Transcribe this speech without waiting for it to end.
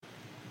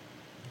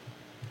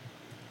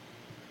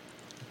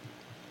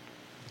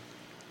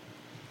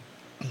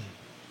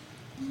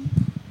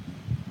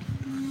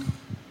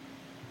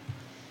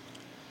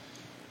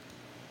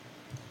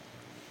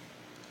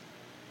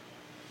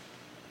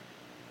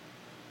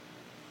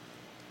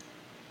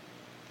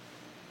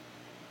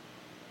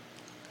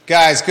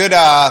Guys, good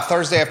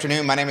Thursday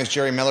afternoon. My name is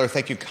Jerry Miller.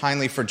 Thank you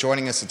kindly for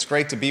joining us. It's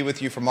great to be with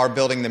you from our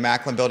building, the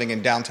Macklin Building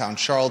in downtown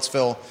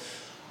Charlottesville.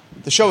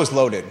 The show is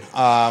loaded.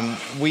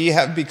 We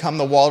have become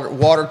the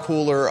water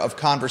cooler of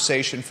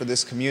conversation for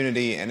this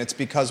community, and it's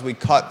because we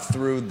cut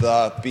through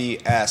the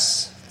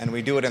BS, and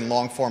we do it in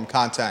long-form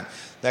content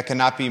that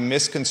cannot be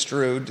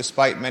misconstrued,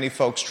 despite many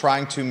folks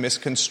trying to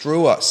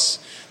misconstrue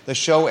us. The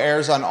show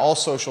airs on all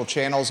social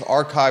channels,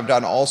 archived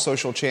on all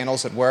social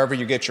channels and wherever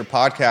you get your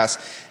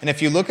podcasts. And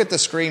if you look at the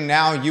screen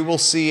now, you will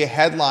see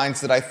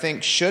headlines that I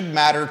think should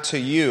matter to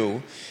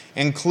you,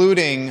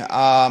 including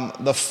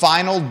the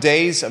final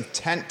days of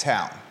Tent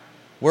Town.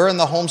 We're in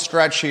the home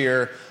stretch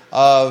here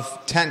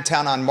of Tent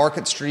Town on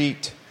Market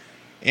Street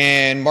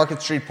in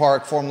Market Street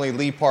Park, formerly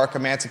Lee Park,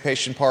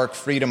 Emancipation Park,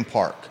 Freedom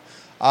Park.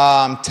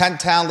 Tent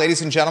Town,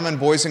 ladies and gentlemen,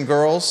 boys and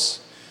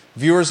girls,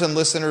 viewers and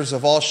listeners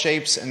of all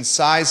shapes and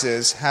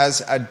sizes,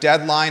 has a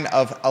deadline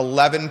of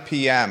 11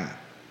 p.m.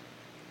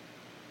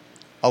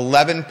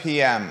 11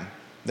 p.m.,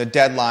 the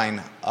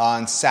deadline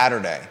on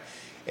Saturday.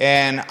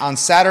 And on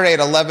Saturday at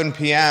 11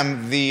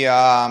 p.m.,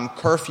 the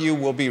curfew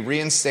will be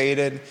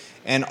reinstated,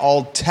 and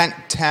all Tent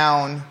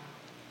Town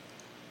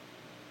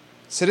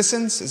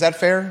citizens, is that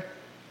fair?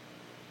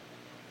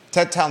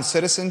 Tent Town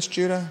citizens,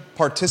 Judah?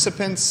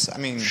 Participants? I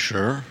mean,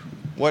 sure.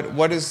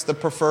 What is the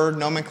preferred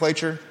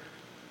nomenclature?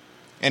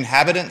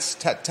 Inhabitants,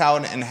 Tent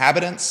Town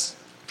inhabitants?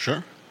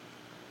 Sure.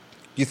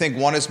 You think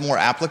one is more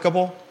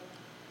applicable?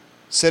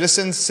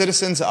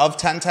 Citizens of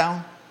Tent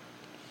Town?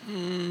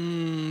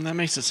 That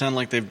makes it sound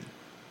like they've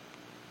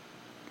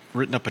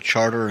written up a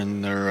charter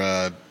and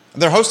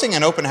They're hosting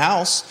an open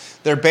house.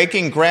 They're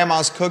baking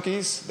grandma's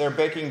cookies. They're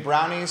baking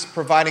brownies,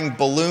 providing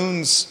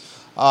balloons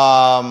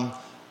of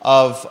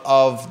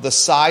the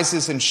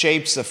sizes and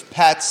shapes of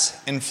pets,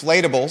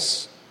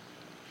 inflatables,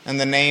 and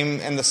the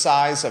name and the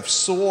size of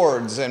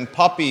swords and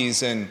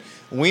puppies and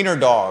wiener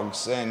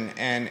dogs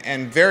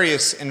and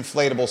various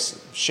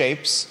inflatable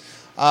shapes,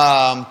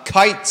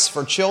 kites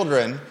for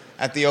children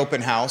at the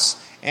open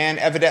house, and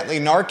evidently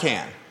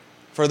Narcan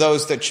for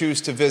those that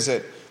choose to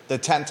visit the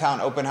Tent Town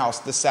open house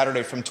this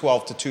Saturday from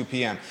 12 to 2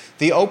 p.m.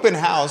 The open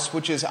house,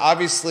 which is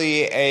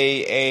obviously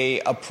a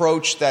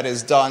approach that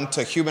is done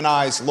to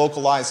humanize,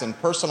 localize, and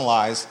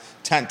personalize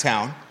Tent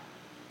Town.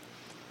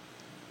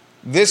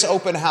 This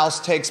open house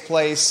takes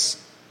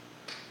place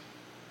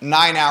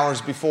 9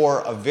 hours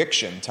before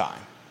eviction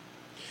time.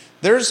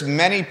 There's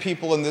many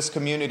people in this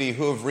community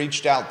who have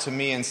reached out to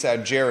me and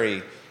said,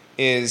 Jerry,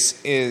 is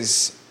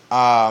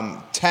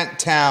Tent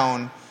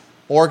Town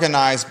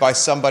organized by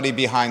somebody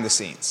behind the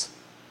scenes?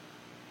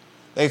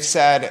 They've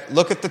said,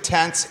 look at the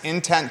tents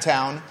in Tent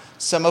Town.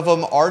 Some of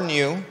them are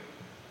new.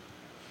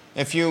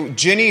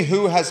 Ginny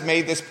Who has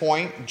made this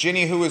point.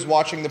 Ginny Who is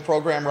watching the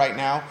program right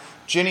now.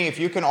 Ginny, if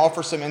you can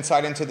offer some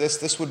insight into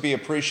this would be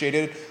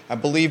appreciated. I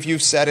believe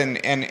you've said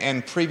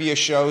in previous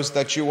shows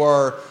that you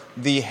are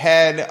the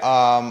head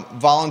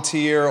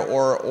volunteer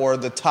or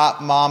the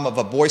top mom of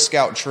a Boy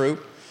Scout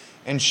troop.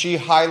 And she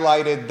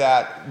highlighted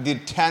that the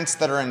tents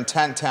that are in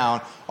Tent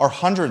Town are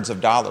hundreds of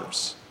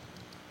dollars.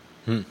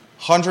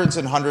 Hundreds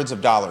and hundreds of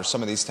dollars,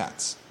 some of these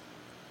tents.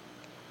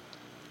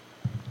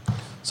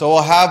 So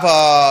we'll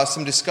have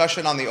some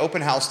discussion on the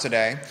open house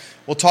today.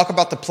 We'll talk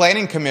about the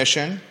Planning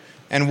Commission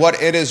and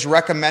what it is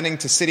recommending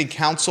to City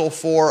Council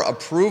for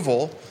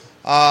approval.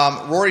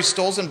 Rory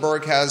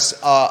Stolzenberg has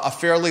a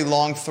fairly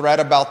long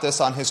thread about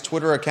this on his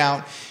Twitter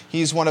account.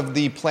 He's one of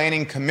the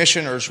planning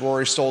commissioners,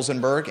 Rory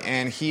Stolzenberg,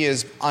 and he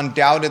has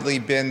undoubtedly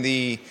been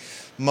the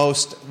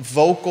most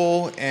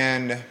vocal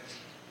and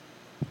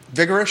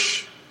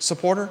vigorous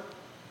supporter.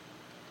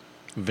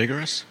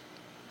 Vigorous?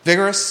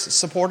 Vigorous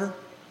supporter.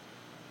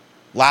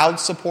 Loud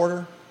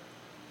supporter.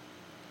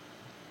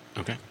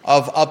 Okay.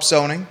 Of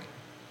upzoning.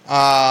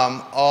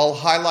 I'll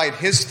highlight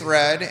his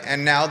thread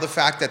and now the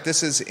fact that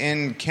this is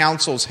in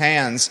council's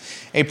hands,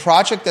 a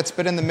project that's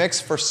been in the mix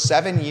for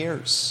 7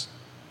 years.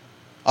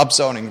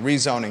 Upzoning,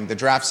 rezoning, the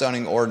draft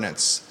zoning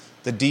ordinance,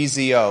 the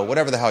DZO,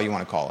 whatever the hell you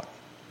want to call it.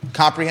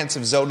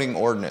 Comprehensive zoning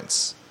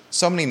ordinance.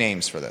 So many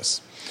names for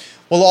this.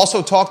 We'll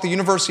also talk the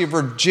University of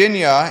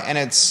Virginia and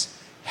its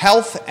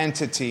health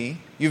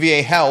entity,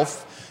 UVA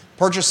Health,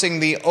 purchasing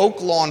the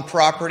Oak Lawn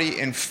property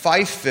in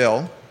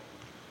Fifeville.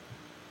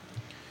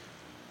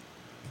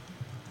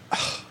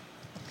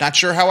 Not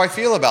sure how I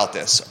feel about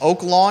this.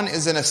 Oak Lawn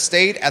is an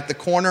estate at the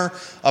corner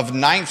of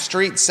 9th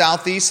Street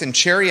Southeast and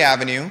Cherry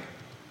Avenue.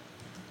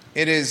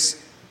 It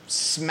is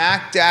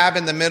smack dab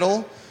in the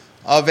middle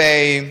of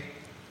a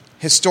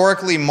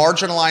historically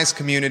marginalized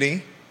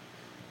community.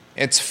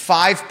 It's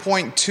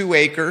 5.2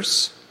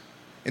 acres.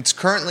 It's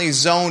currently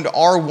zoned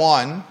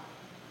R1.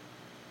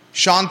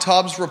 Sean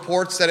Tubbs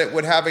reports that it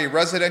would have a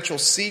residential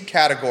C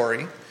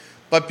category,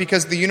 but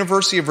because the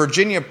University of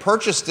Virginia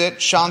purchased it,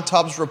 Sean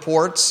Tubbs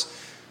reports,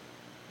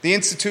 the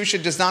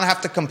institution does not have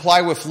to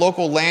comply with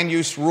local land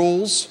use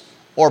rules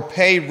or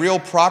pay real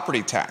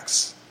property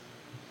tax.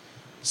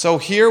 So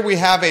here we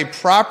have a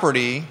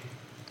property,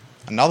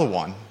 another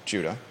one,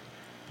 Judah,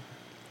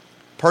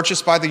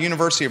 purchased by the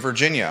University of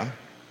Virginia,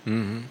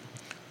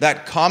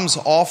 that comes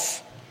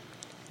off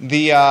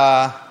the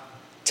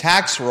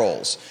tax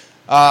rolls.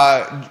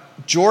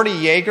 Jordy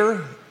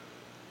Yeager,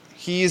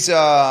 he's,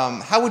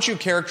 how would you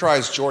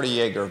characterize Jordy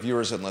Yeager,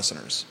 viewers and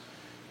listeners?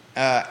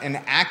 An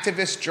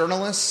activist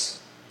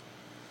journalist.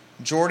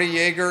 Jordy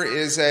Yeager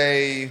is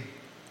a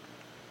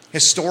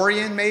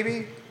historian,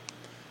 maybe?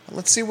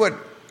 Let's see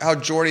how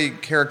Jordy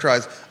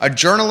characterized. A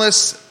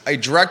journalist, a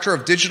director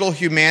of digital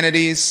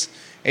humanities,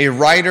 a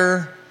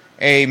writer,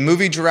 a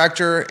movie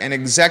director, an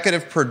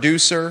executive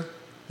producer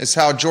is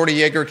how Jordy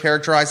Yeager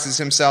characterizes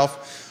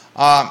himself.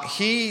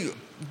 He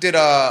did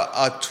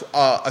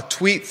a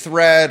tweet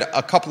thread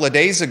a couple of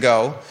days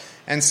ago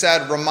and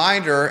said,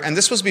 reminder, and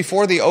this was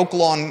before the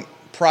Oaklawn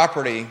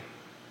property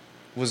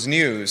was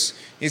news.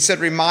 He said,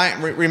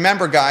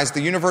 remember guys,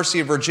 the University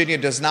of Virginia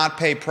does not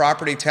pay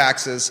property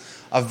taxes,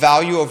 a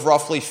value of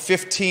roughly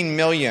 $15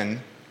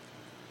 million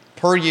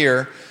per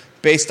year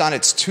based on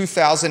its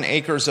 2,000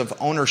 acres of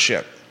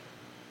ownership.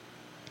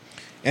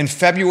 In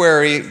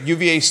February,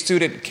 UVA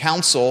Student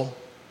Council,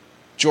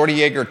 Jordy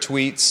Yeager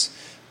tweets,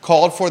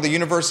 called for the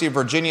University of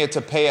Virginia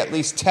to pay at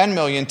least $10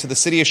 million to the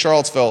city of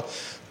Charlottesville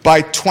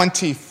by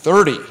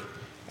 2030.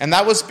 And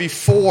that was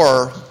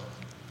before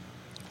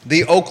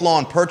the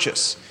Oaklawn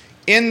purchase.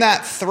 In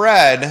that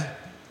thread,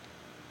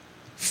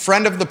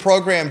 friend of the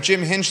program,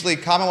 Jim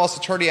Hingley, Commonwealth's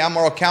Attorney,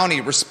 Albemarle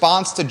County,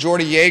 responds to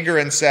Jordy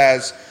Yeager and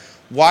says,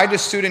 why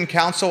does Student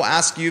Council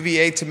ask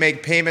UVA to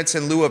make payments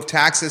in lieu of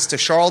taxes to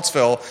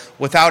Charlottesville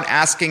without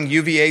asking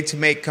UVA to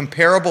make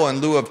comparable in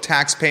lieu of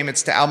tax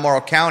payments to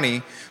Albemarle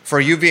County for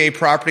UVA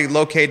property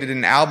located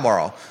in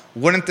Albemarle?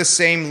 Wouldn't the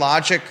same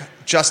logic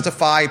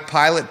justify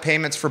pilot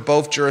payments for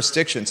both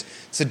jurisdictions?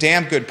 It's a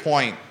damn good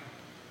point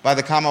by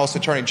the Commonwealth's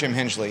Attorney, Jim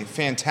Hingley.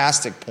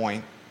 Fantastic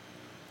point.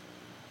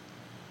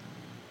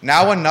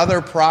 Now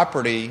another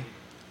property,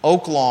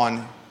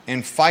 Oaklawn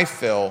in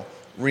Fifeville,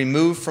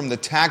 removed from the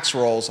tax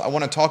rolls. I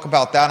want to talk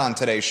about that on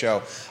today's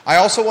show. I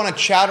also want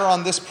to chatter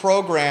on this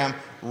program,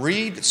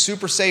 Reed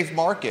Super Safe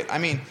Market. I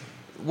mean,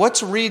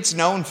 what's Reed's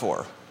known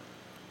for?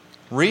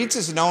 Reed's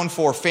is known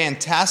for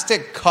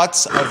fantastic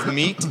cuts of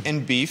meat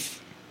and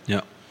beef.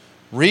 Yeah.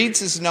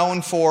 Reed's is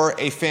known for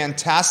a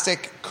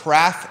fantastic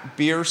craft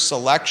beer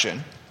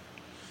selection.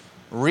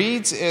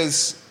 Reed's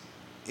is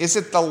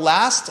it the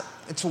last?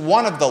 It's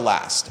one of the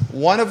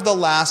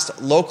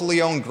last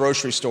locally owned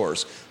grocery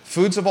stores.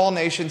 Foods of All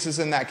Nations is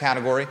in that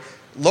category.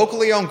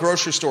 Locally owned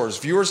grocery stores,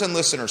 viewers and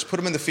listeners, put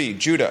them in the feed.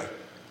 Judah,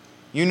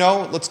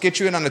 let's get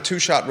you in on a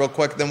 2-shot real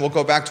quick, then we'll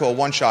go back to a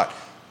 1-shot.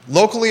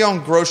 Locally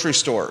owned grocery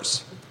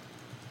stores.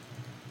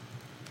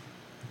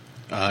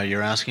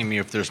 You're asking me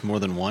if there's more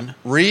than one?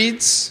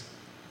 Reed's,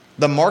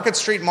 the Market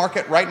Street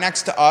Market right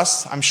next to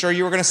us. I'm sure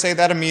you were going to say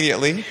that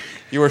immediately.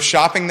 You were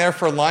shopping there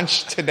for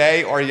lunch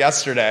today or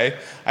yesterday.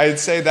 I'd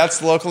say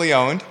that's locally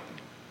owned.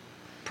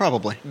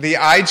 Probably. The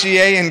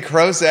IGA in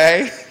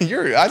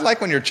Crozet. I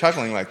like when you're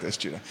chuckling like this,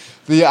 Judah.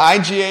 The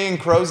IGA in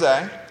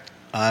Crozet.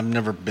 I've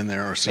never been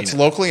there or seen it. It's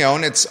locally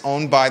owned. It's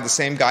owned by the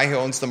same guy who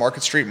owns the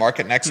Market Street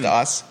Market next to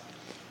us.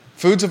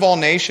 Foods of All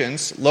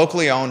Nations,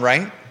 locally owned,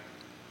 right?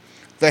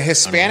 The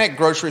Hispanic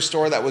grocery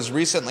store that was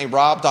recently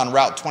robbed on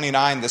Route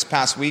 29 this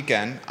past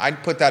weekend.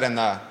 I'd put that in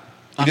the...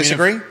 You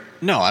disagree?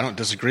 No, I don't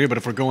disagree. But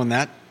if we're going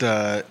that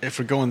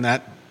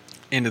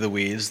into the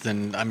weeds,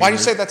 then I mean... Why do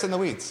you say that's in the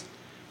weeds?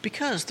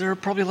 Because there are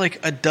probably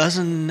like a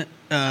dozen...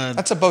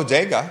 that's a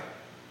bodega.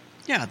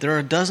 Yeah, there are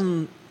a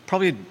dozen,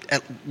 probably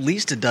at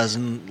least a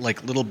dozen,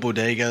 like little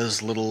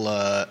bodegas, little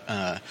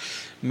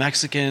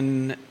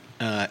Mexican,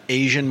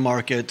 Asian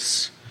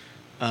markets.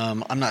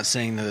 I'm not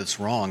saying that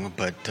it's wrong,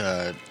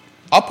 but...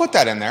 I'll put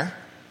that in there.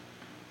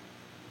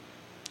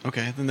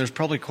 Okay, then there's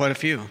probably quite a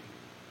few.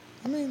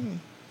 I mean,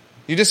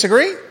 you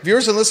disagree?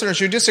 Viewers and listeners,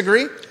 you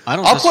disagree?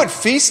 I'll put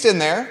Feast in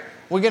there.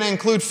 We're going to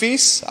include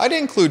Feast. I'd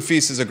include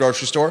Feast as a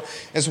grocery store.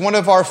 As one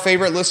of our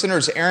favorite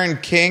listeners, Erin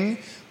King,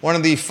 one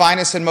of the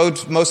finest and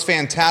most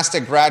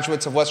fantastic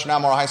graduates of Western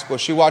Albemarle High School.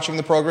 Is she watching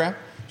the program?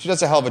 She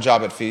does a hell of a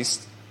job at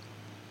Feast.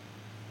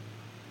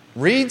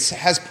 Reed's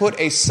has put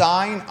a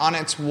sign on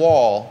its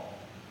wall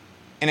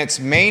in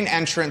its main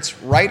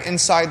entrance right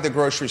inside the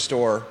grocery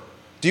store.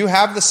 Do you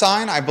have the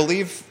sign? I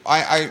believe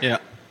Yeah.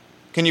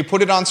 Can you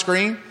put it on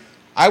screen?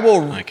 I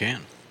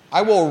can.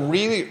 I will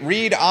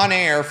read on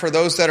air for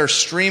those that are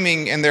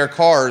streaming in their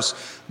cars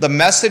the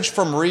message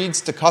from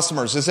Reed's to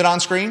customers. Is it on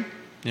screen?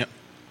 Yep.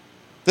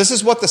 This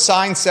is what the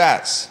sign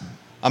says.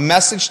 A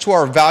message to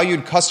our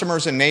valued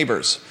customers and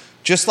neighbors.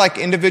 Just like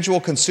individual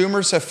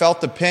consumers have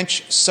felt the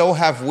pinch, so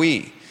have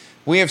we.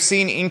 We have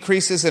seen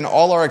increases in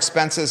all our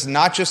expenses,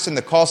 not just in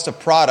the cost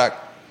of product.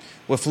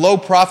 With low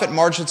profit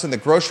margins in the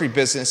grocery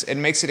business, it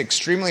makes it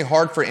extremely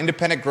hard for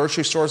independent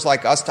grocery stores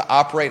like us to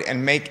operate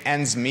and make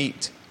ends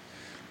meet.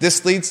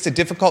 This leads to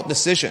difficult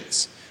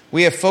decisions.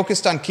 We have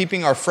focused on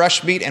keeping our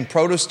fresh meat and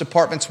produce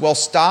departments well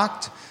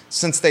stocked,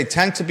 since they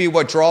tend to be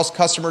what draws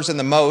customers in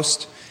the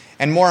most,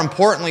 and more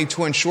importantly,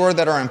 to ensure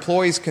that our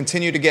employees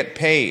continue to get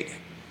paid.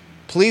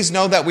 Please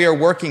know that we are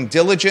working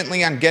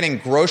diligently on getting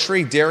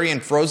grocery, dairy,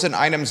 and frozen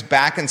items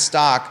back in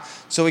stock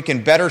so we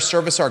can better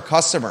service our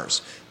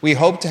customers. We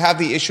hope to have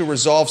the issue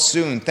resolved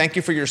soon. Thank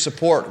you for your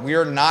support. We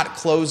are not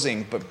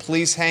closing, but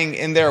please hang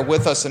in there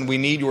with us, and we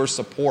need your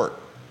support.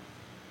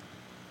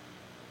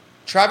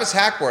 Travis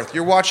Hackworth,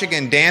 you're watching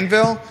in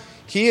Danville.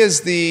 He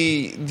is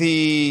the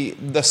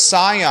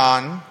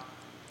son,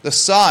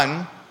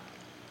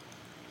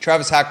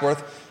 Travis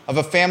Hackworth, of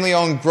a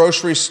family-owned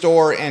grocery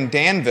store in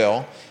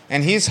Danville.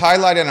 And he's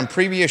highlighted on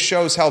previous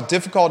shows how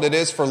difficult it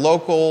is for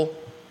local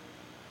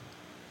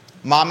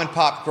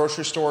mom-and-pop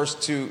grocery stores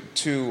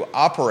to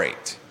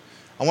operate.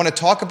 I want to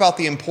talk about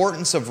the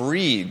importance of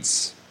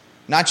Reed's,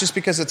 not just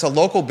because it's a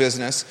local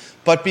business,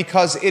 but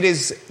because it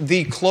is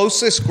the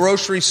closest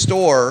grocery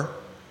store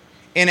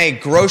in a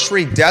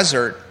grocery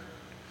desert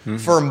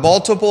for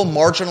multiple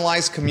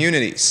marginalized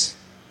communities.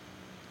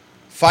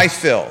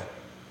 Fifeville,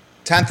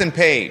 10th and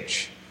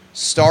Page,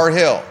 Star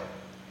Hill,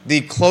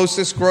 the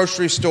closest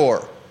grocery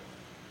store.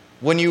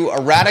 When you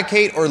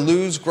eradicate or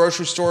lose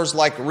grocery stores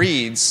like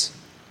Reed's,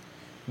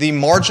 the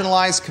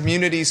marginalized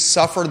communities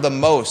suffer the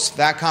most.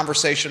 That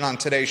conversation on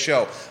today's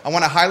show. I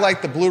want to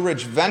highlight the Blue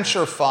Ridge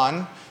Venture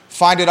Fund.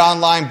 Find it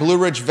online,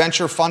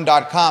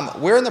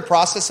 blueridgeventurefund.com. We're in the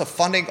process of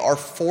funding our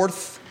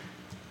fourth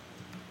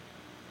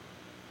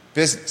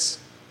business.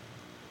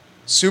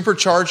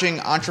 Supercharging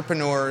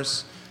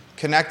entrepreneurs,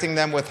 connecting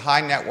them with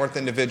high net worth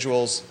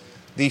individuals.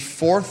 The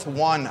fourth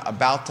one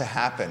about to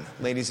happen,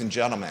 ladies and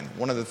gentlemen.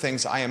 One of the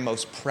things I am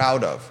most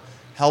proud of,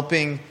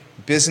 helping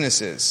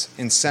businesses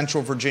in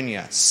Central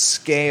Virginia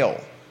scale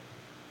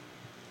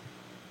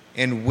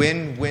in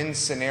win-win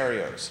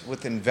scenarios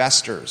with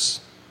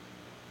investors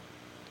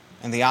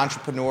and the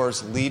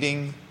entrepreneurs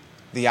leading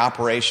the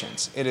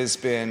operations. It has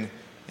been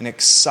an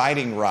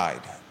exciting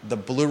ride. The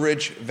Blue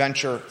Ridge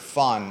Venture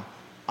Fund,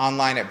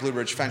 online at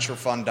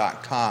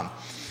blueridgeventurefund.com.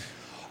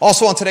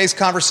 Also on today's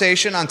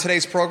conversation, on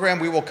today's program,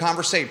 we will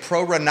conversate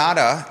Pro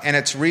Renata and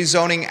its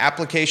rezoning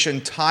application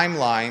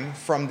timeline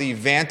from the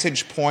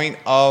vantage point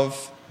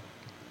of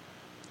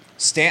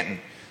Stanton.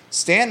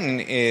 Stanton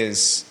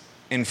is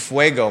in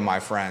fuego, my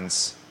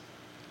friends.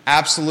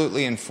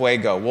 Absolutely in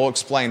fuego. We'll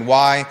explain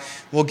why.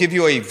 We'll give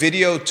you a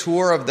video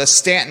tour of the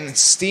Stanton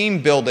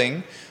Steam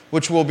Building,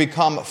 which will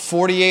become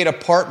 48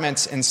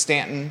 apartments in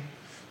Stanton,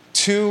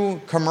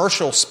 2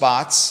 commercial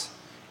spots,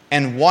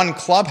 and 1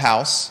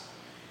 clubhouse.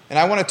 And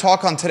I want to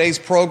talk on today's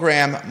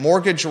program,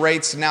 mortgage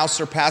rates now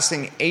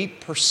surpassing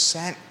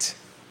 8%.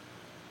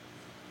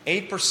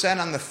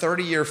 8% on the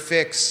 30-year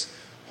fix.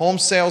 Home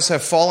sales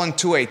have fallen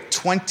to a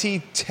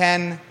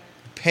 2010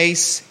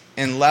 pace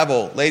and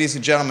level. Ladies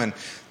and gentlemen,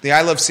 the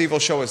I Love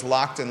CVille show is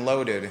locked and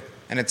loaded,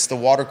 and it's the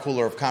water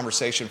cooler of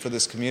conversation for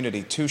this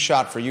community.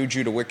 2-shot for you,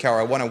 Judah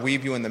Wickower. I want to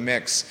weave you in the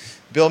mix.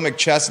 Bill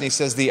McChesney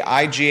says the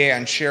IGA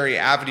on Sherry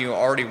Avenue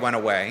already went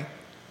away.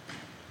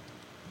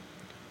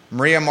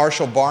 Maria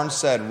Marshall Barnes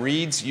said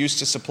Reed's used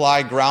to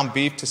supply ground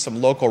beef to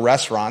some local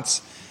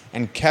restaurants.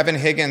 And Kevin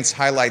Higgins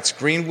highlights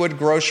Greenwood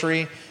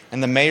Grocery,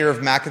 and the mayor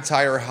of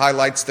McIntyre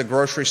highlights the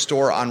grocery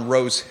store on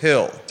Rose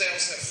Hill.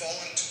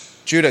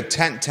 Judah,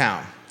 Tent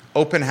Town,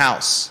 open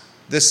house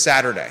this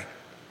Saturday.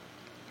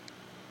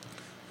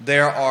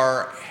 There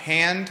are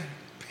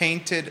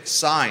hand-painted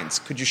signs.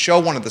 Could you show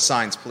one of the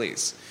signs,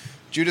 please?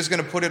 Judah's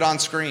going to put it on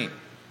screen.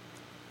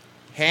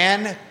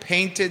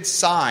 Hand-painted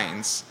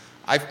signs.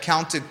 I've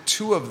counted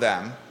 2 of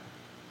them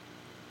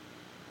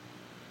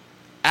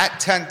at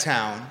Tent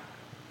Town,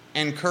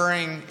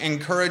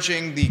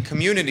 encouraging the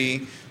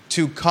community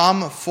to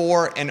come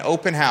for an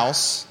open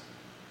house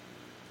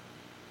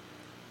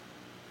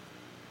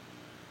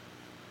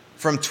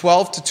from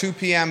 12 to 2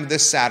 p.m.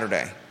 this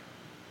Saturday.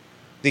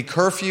 The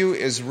curfew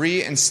is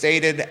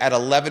reinstated at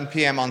 11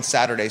 p.m. on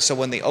Saturday. So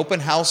when the open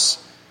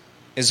house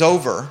is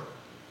over,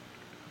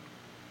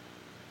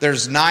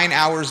 there's 9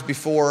 hours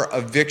before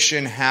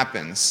eviction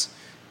happens.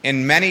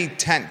 In many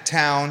Tent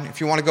Town, if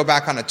you want to go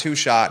back on a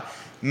 2-shot,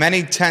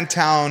 many Tent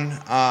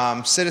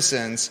Town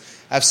citizens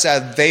have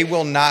said they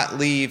will not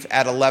leave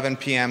at 11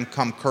 p.m.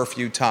 come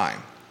curfew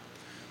time.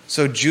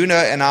 So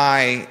Judah and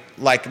I,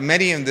 like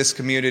many in this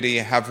community,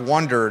 have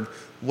wondered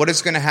what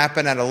is going to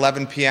happen at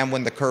 11 p.m.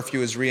 when the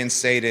curfew is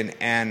reinstated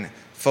and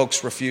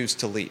folks refuse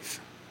to leave.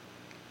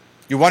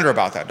 You wonder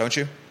about that, don't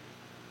you?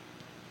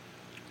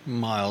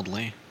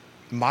 Mildly.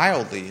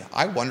 Mildly.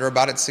 I wonder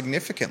about it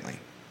significantly.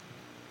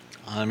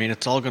 I mean,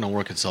 it's all going to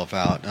work itself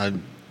out.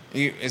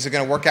 Is it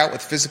going to work out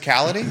with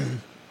physicality?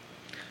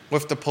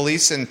 With the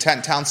police and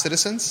Tent Town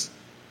citizens?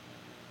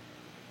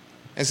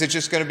 Is it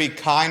just going to be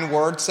kind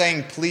words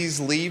saying, please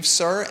leave,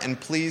 sir, and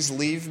please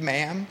leave,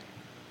 ma'am?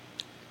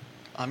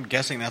 I'm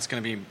guessing that's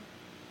going to be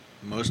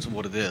most of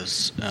what it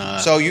is.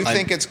 So you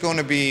think it's going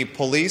to be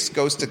police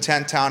goes to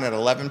Tent Town at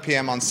 11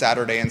 p.m. on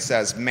Saturday and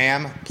says,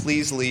 ma'am,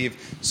 please leave,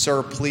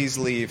 sir, please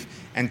leave,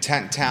 and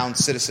Tent Town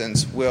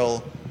citizens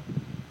will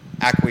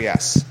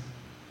acquiesce?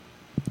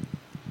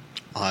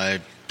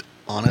 I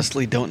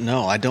honestly don't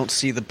know. I don't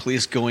see the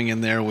police going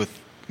in there with,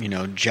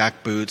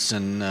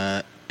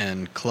 jackboots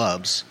and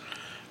clubs.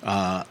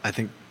 I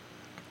think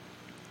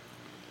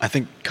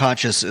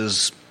Kochis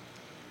is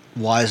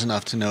wise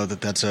enough to know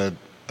that that's a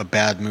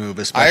bad move.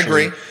 Especially,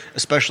 I agree.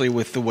 Especially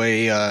with the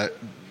way,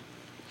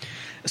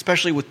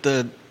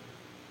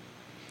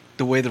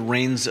 the way the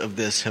reins of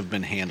this have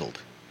been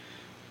handled.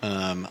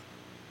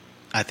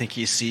 I think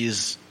he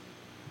sees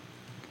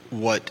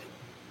what.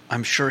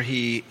 I'm sure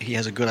he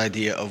has a good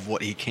idea of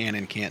what he can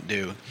and can't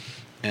do,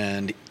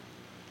 and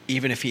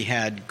even if he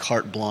had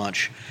carte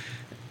blanche,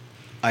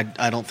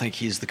 I don't think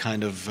he's the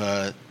kind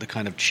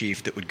of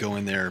chief that would go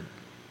in there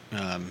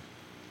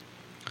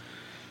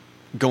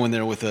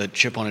with a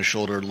chip on his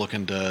shoulder,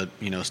 looking to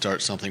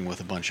start something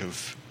with a bunch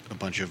of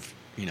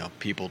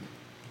people.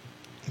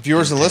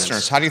 Viewers and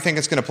listeners, how do you think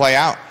it's going to play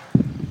out?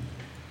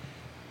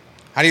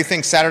 How do you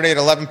think Saturday at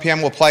 11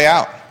 p.m. will play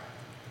out?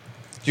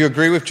 Do you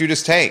agree with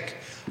Judah's take?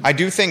 I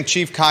do think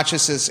Chief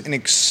Kochis is an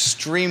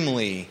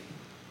extremely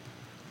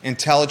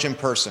intelligent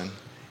person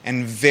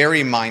and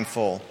very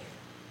mindful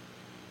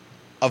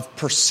of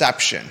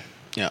perception.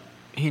 Yeah,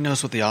 he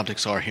knows what the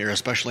optics are here,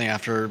 especially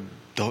after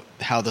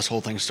how this whole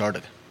thing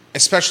started.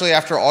 Especially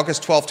after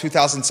August 12,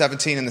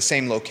 2017 in the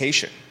same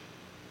location.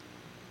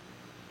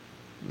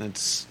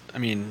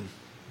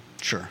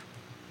 Sure.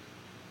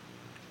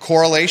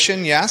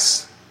 Correlation,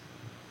 yes.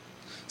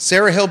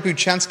 Sarah Hill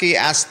Buchensky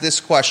asked this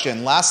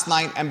question. Last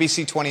night,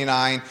 NBC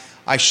 29,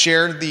 I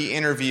shared the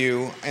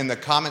interview in the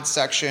comment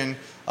section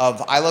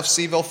of I Love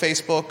CVille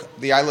Facebook,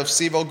 the I Love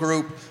CVille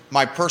group,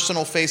 my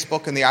personal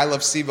Facebook, and the I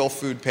Love CVille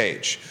food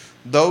page.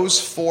 Those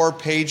 4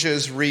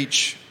 pages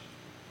reach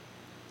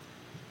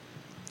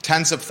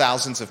tens of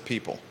thousands of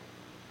people.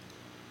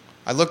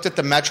 I looked at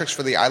the metrics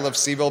for the I Love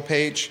CVille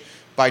page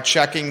by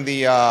checking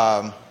the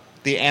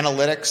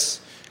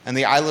analytics, and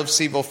the I Love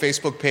CVille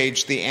Facebook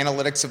page, the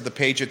analytics of the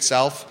page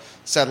itself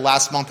said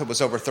last month it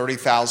was over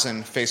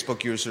 30,000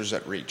 Facebook users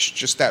that reached,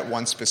 just that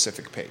one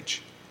specific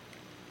page.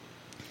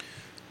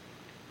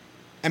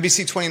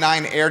 NBC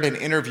 29 aired an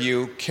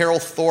interview. Carol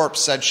Thorpe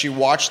said she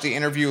watched the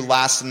interview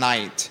last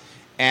night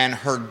and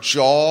her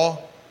jaw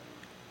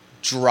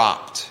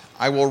dropped.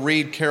 I will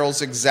read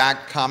Carol's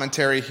exact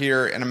commentary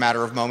here in a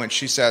matter of moments.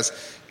 She says,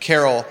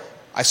 Carol,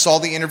 I saw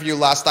the interview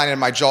last night and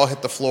my jaw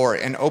hit the floor.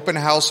 An open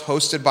house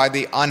hosted by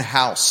the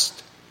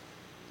unhoused.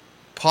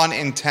 Pun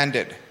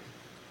intended.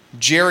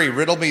 Jerry,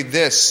 riddle me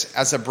this.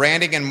 As a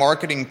branding and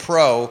marketing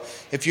pro,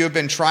 if you have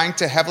been trying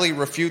to heavily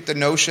refute the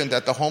notion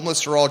that the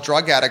homeless are all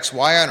drug addicts,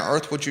 why on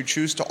earth would you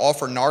choose to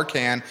offer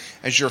Narcan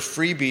as your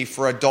freebie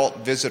for adult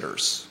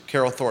visitors?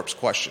 Carol Thorpe's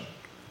question.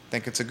 I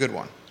think it's a good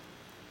one.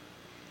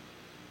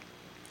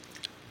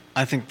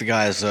 I think the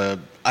guy's a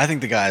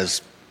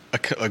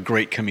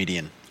great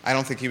comedian. I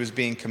don't think he was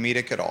being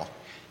comedic at all.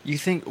 You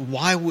think,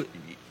 why would...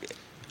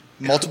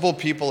 Multiple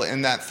people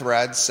in that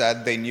thread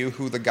said they knew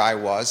who the guy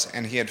was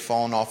and he had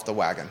fallen off the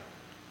wagon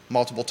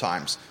multiple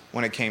times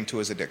when it came to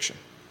his addiction.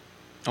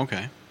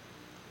 Okay.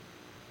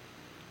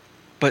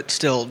 But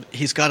still,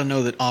 he's got to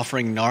know that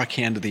offering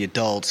Narcan to the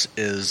adults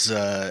is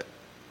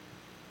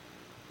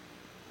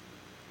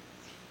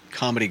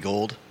comedy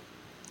gold.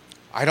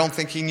 I don't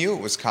think he knew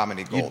it was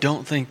comedy gold. You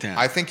don't think that?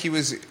 I think he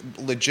was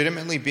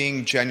legitimately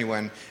being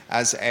genuine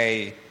as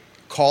a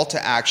call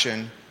to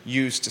action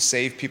used to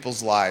save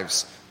people's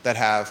lives that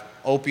have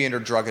opiate or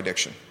drug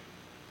addiction.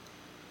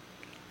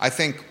 I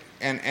think,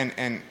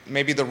 and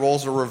maybe the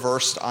roles are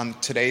reversed on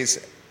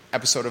today's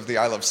episode of the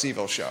I Love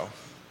CVille show.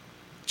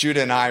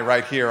 Judah and I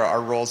right here,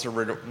 our roles are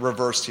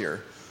reversed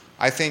here.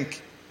 I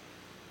think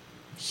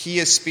he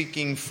is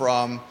speaking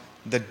from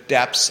the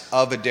depths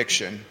of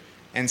addiction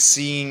and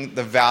seeing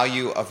the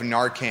value of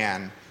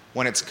Narcan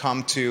when it's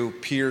come to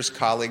peers,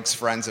 colleagues,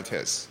 friends of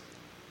his.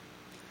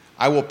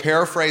 I will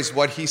paraphrase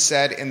what he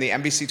said in the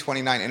NBC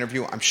 29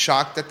 interview. I'm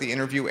shocked that the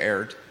interview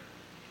aired.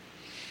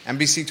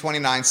 NBC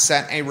 29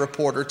 sent a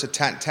reporter to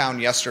Tent Town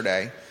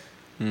yesterday.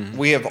 Mm-hmm.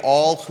 We have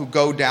all who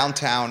go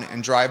downtown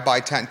and drive by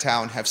Tent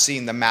Town have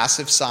seen the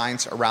massive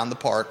signs around the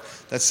park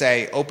that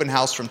say open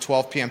house from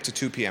 12 p.m. to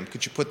 2 p.m.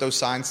 Could you put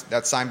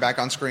that sign back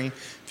on screen?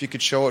 If you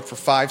could show it for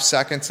 5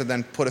 seconds and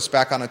then put us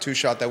back on a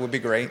 2-shot, that would be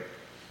great.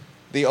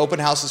 The open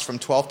house is from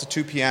 12 to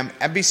 2 p.m.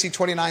 NBC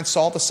 29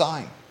 saw the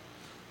sign.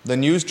 The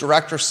news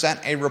director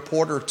sent a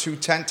reporter to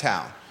Tent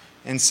Town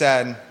and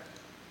said,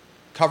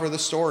 cover the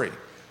story.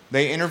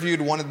 They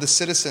interviewed one of the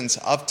citizens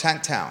of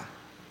Tent Town.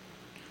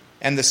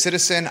 And the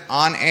citizen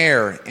on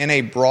air in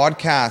a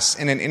broadcast,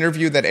 in an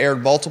interview that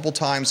aired multiple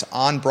times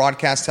on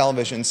broadcast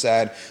television,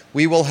 said,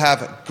 we will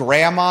have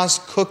grandma's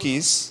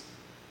cookies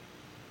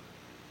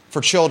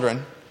for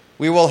children.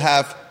 We will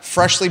have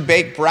freshly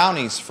baked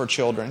brownies for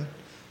children,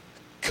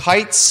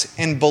 kites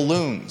and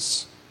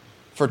balloons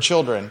for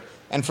children.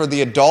 And for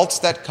the adults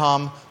that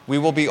come, we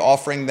will be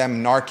offering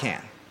them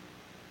Narcan.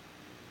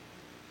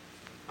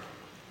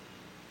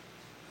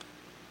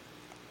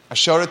 I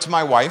showed it to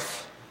my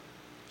wife.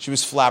 She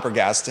was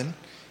flabbergasted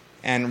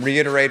and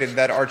reiterated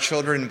that our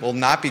children will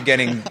not be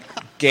getting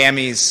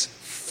Gammy's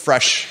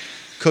fresh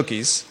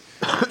cookies.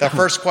 The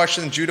first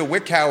question Judah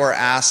Wickhauer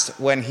asked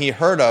when he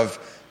heard of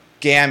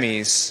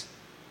Gammy's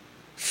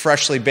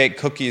freshly baked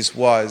cookies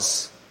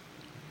was,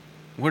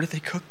 Where do they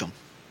cook them?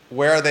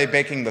 where are they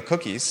baking the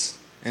cookies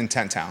in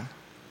Tent Town?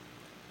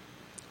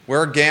 Where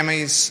are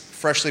Gammy's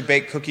freshly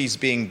baked cookies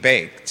being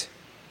baked?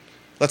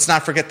 Let's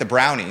not forget the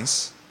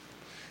brownies,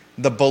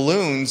 the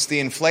balloons, the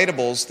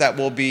inflatables that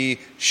will be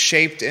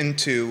shaped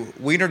into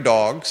wiener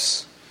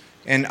dogs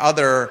and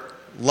other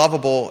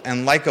lovable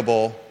and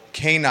likable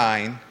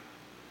canine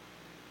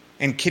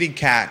and kitty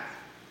cat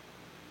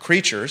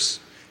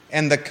creatures,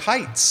 and the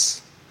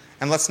kites.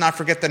 And let's not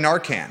forget the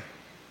Narcan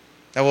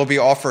that will be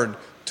offered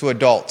to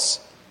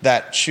adults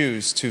that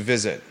choose to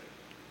visit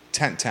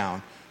Tent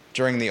Town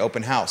during the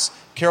open house.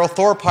 Carol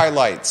Thorpe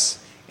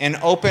highlights an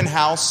open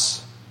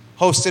house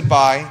hosted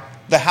by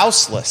the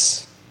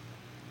houseless.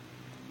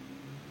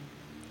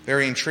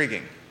 Very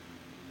intriguing.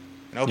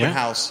 An open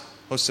house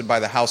hosted by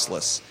the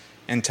houseless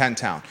in Tent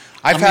Town.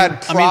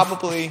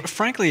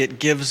 Frankly, it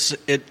gives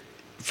it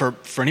for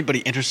anybody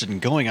interested in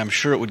going. I'm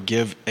sure it would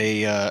give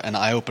an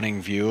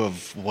eye-opening view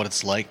of what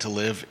it's like to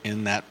live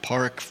in that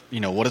park.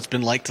 What it's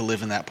been like to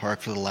live in that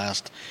park for the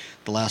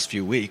last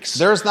few weeks.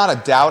 There's not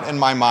a doubt in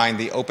my mind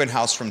the open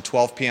house from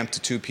 12 p.m. to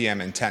 2 p.m.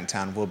 in Tent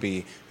Town will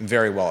be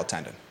very well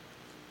attended.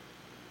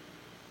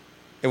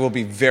 It will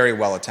be very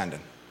well attended.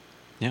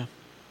 Yeah.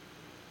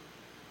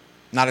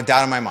 Not a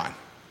doubt in my mind.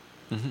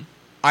 Mm-hmm.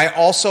 I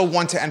also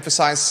want to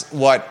emphasize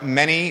what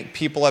many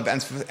people have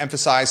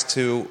emphasized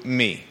to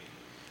me.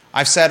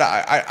 I've said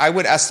I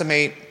would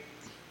estimate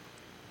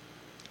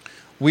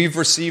we've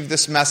received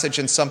this message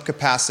in some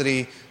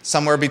capacity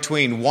somewhere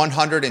between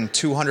 100 and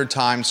 200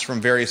 times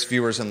from various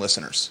viewers and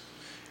listeners.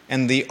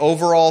 And the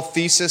overall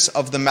thesis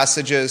of the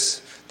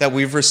messages that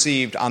we've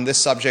received on this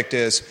subject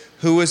is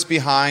who is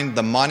behind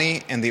the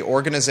money and the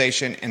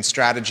organization and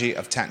strategy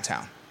of Tent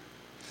Town.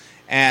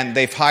 And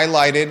they've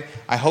highlighted,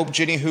 I hope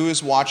Ginny Hu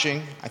is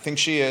watching, I think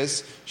she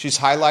is. She's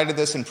highlighted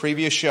this in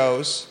previous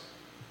shows.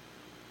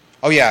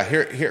 Oh yeah,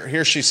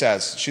 here she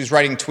says, she's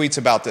writing tweets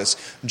about this.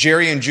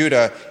 Jerry and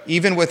Judah,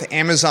 even with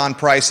Amazon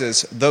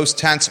prices, those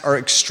tents are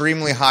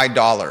extremely high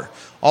dollar.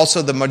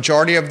 Also, the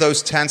majority of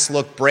those tents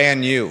look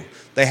brand new.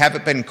 They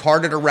haven't been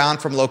carted around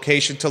from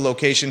location to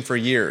location for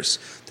years.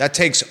 That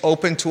takes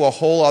open to a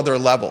whole other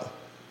level.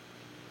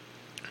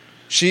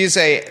 She's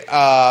a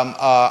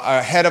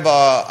head of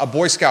a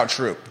Boy Scout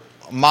troop,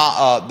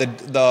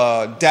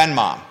 the Den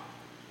Mom.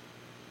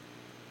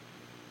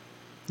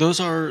 Those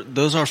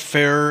are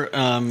fair.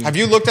 Have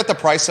you looked at the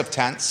price of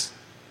tents?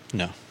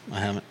 No, I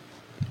haven't.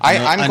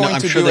 I'm going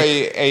to do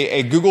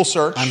a Google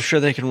search. I'm sure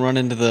they can run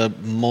into the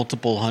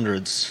multiple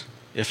hundreds,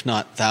 if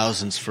not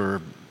thousands,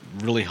 for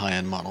really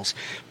high-end models.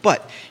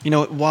 But,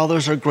 while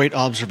those are great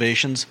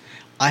observations,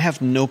 I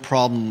have no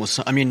problem with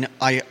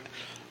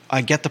I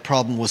get the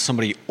problem with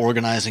somebody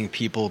organizing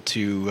people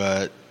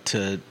to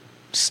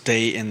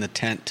stay in the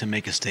tent to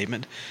make a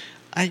statement.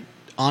 I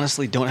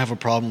honestly don't have a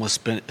problem with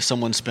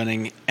someone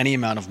spending any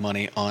amount of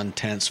money on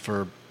tents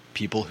for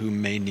people who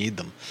may need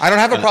them. I don't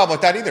have a problem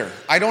with that either.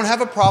 I don't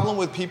have a problem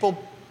with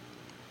people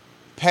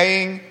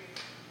paying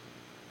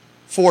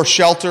for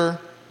shelter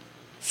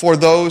for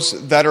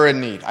those that are in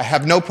need. I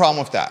have no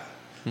problem with that.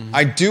 Mm-hmm.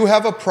 I do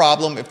have a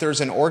problem if there's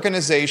an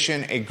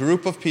organization, a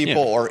group of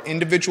people, or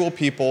individual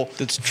people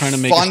that's trying to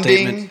make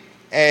funding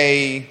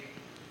They're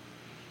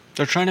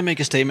trying to make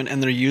a statement,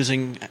 and they're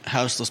using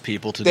houseless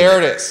people to There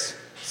it is.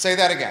 Say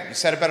that again. You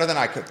said it better than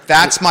I could.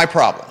 That's my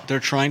problem. They're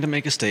trying to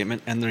make a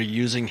statement, and they're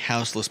using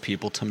houseless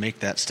people to make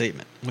that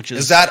statement.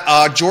 Is that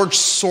a George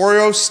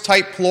Soros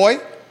type ploy?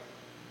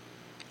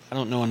 I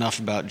don't know enough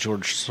about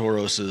George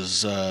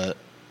Soros's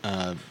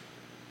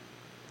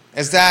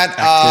is that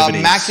a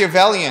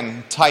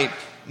Machiavellian type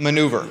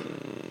maneuver?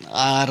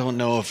 I don't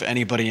know if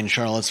anybody in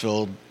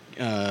Charlottesville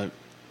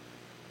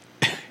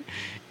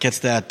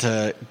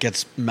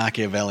gets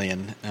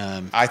Machiavellian.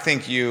 I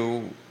think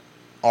you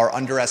are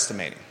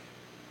underestimating.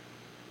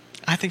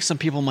 I think some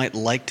people might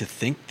like to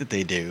think that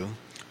they do.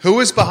 Who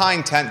is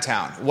behind Tent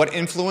Town? What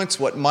influence,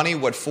 what money,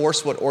 what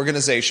force, what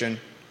organization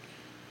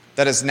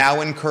that is now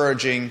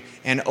encouraging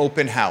an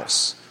open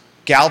house?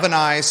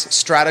 Galvanized,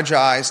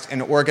 strategized,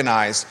 and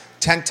organized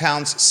Tent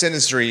Town's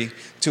synergy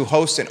to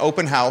host an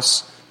open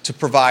house, to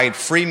provide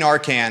free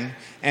Narcan,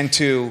 and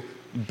to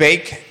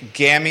bake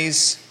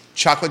Gammy's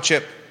chocolate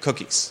chip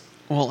cookies.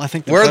 Well, I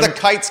think where are the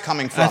kites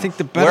coming from?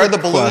 Where are the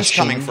balloons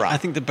coming from? I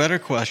think the better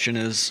question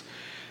is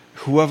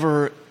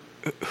whoever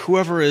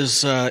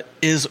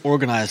is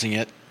organizing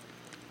it,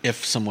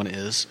 if someone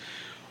is,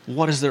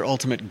 what is their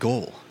ultimate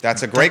goal?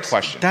 That's a great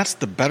question. That's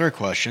the better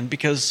question,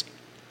 because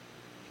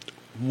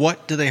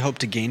what do they hope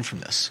to gain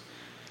from this?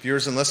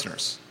 Viewers and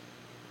listeners.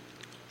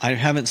 I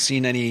haven't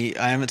seen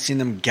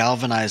them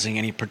galvanizing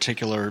any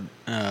particular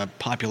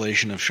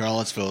population of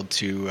Charlottesville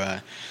to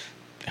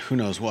who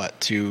knows what.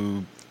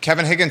 To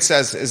Kevin Higgins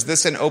says, is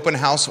this an open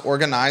house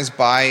organized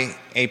by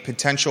a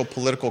potential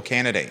political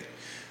candidate?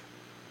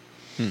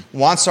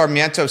 Juan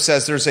Sarmiento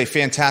says there's a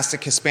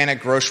fantastic Hispanic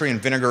grocery in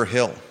Vinegar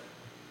Hill.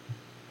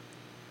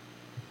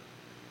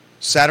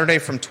 Saturday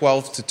from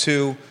 12 to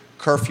 2,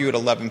 curfew at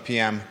 11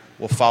 p.m.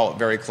 We'll follow it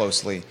very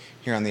closely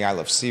here on the I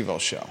Love CVille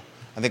show.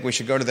 I think we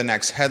should go to the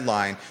next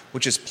headline,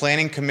 which is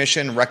Planning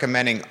Commission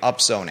recommending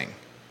upzoning.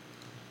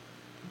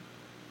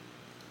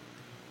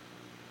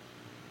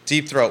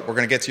 Deep Throat, we're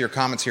going to get to your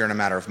comments here in a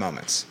matter of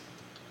moments.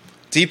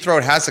 Deep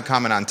Throat has a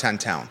comment on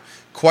Tent Town.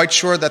 Quite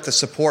sure that the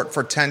support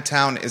for Tent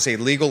Town is a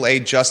legal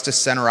aid justice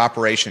center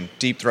operation,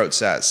 Deep Throat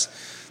says.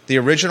 The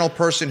original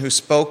person who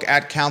spoke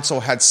at council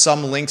had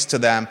some links to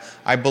them,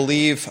 I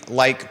believe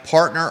like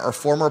partner or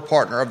former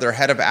partner of their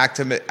head of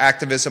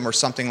activism or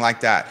something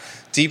like that.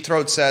 Deep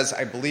Throat says,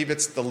 I believe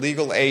it's the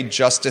Legal Aid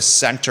Justice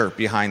Center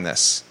behind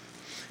this.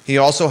 He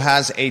also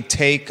has a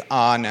take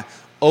on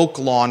Oak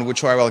Lawn,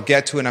 which I will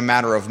get to in a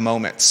matter of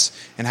moments,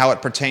 and how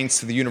it pertains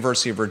to the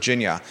University of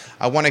Virginia.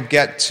 I want to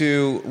get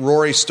to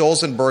Rory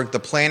Stolzenberg, the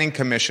planning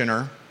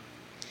commissioner,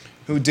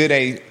 who did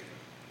a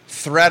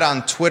thread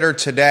on Twitter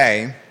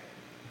today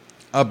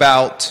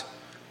about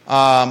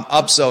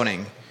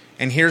upzoning.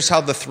 And here's how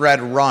the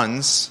thread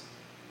runs.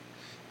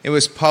 It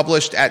was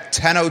published at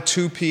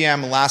 10:02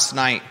 p.m. last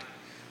night.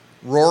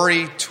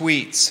 Rory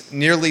tweets,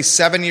 nearly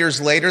 7 years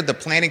later, the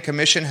Planning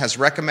Commission has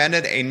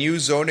recommended a new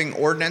zoning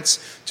ordinance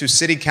to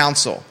City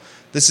Council.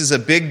 This is a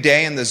big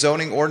day, and the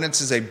zoning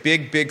ordinance is a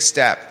big, big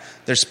step.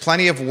 There's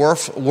plenty of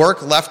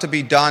work left to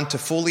be done to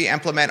fully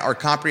implement our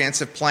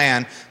comprehensive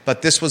plan,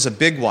 but this was a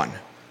big one.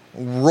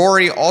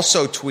 Rory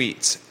also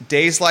tweets,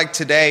 days like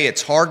today,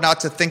 it's hard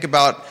not to think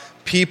about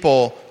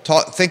people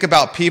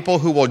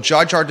who will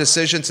judge our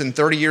decisions in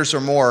 30 years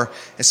or more,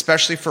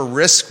 especially for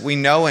risk we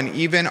know and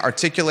even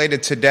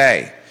articulated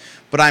today.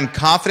 But I'm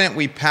confident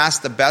we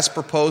passed the best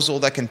proposal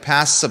that can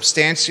pass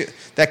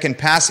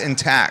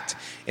intact.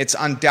 It's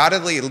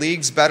undoubtedly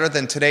leagues better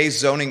than today's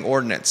zoning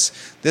ordinance.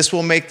 This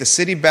will make the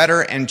city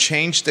better and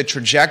change the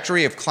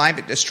trajectory of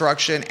climate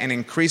destruction and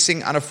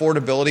increasing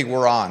unaffordability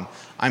we're on.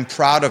 I'm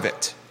proud of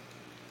it.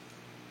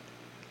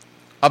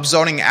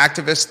 Upzoning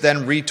activists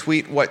then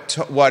retweet what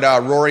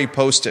Rory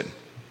posted,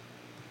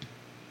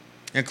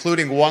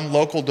 including one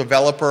local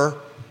developer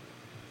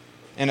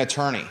and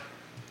attorney.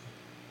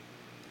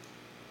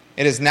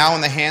 It is now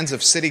in the hands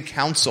of City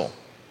Council,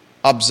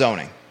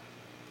 upzoning.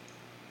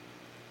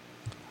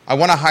 I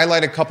want to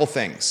highlight a couple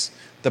things.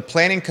 The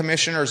planning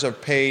commissioners are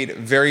paid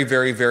very,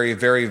 very, very,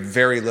 very,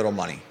 very little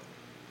money.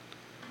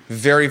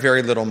 Very,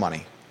 very little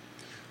money.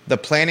 The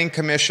planning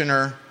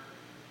commissioners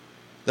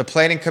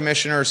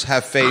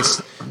have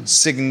faced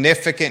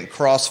significant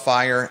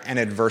crossfire and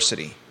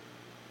adversity.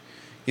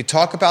 You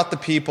talk about the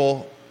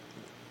people,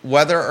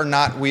 whether or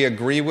not we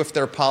agree with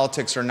their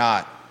politics or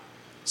not,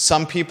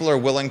 some people are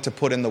willing to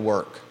put in the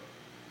work.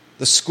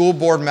 The school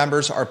board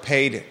members are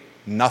paid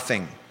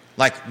nothing,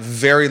 like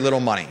very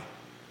little money.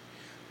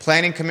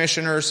 Planning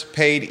commissioners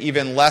paid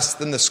even less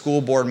than the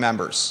school board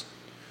members.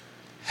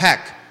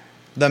 Heck,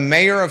 the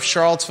mayor of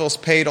Charlottesville is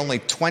paid only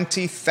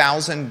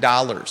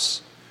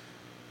 $20,000.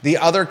 The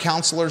other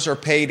councilors are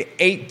paid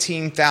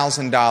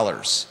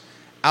 $18,000.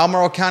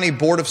 Albemarle County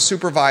Board of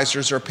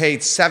Supervisors are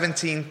paid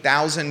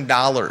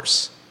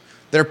 $17,000.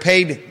 They're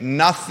paid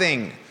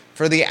nothing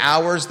for the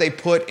hours they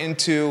put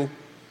into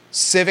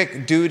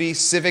civic duty,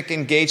 civic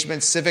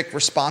engagement, civic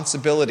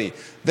responsibility.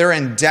 They're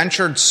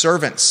indentured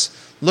servants.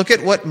 Look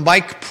at what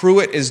Mike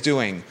Pruitt is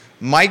doing.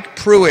 Mike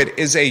Pruitt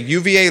is a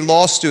UVA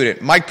law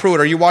student. Mike Pruitt,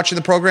 are you watching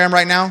the program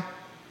right now?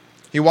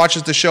 He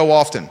watches the show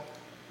often.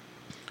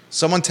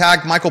 Someone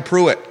tag Michael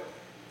Pruitt.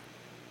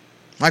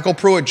 Michael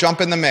Pruitt,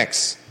 jump in the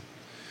mix.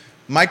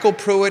 Michael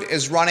Pruitt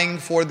is running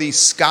for the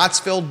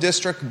Scottsville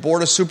District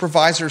Board of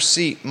Supervisors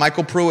seat.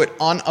 Michael Pruitt,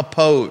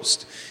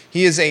 unopposed.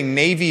 He is a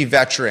Navy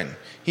veteran.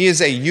 He is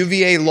a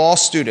UVA law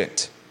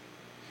student.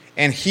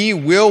 And he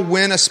will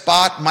win a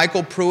spot,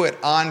 Michael Pruitt,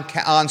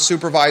 on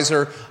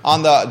supervisor,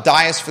 on the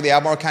dais for the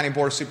Albemarle County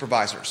Board of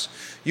Supervisors.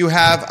 You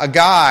have a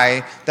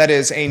guy that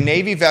is a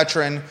Navy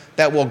veteran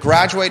that will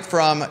graduate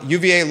from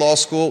UVA Law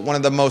School, one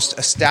of the most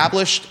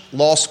established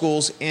law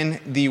schools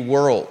in the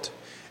world.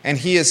 And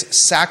he is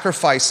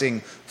sacrificing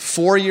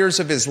 4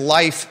 years of his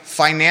life,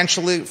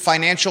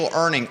 financial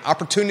earning,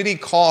 opportunity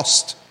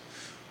cost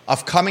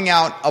of coming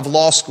out of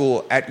law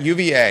school at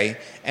UVA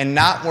and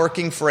not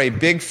working for a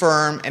big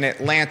firm in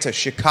Atlanta,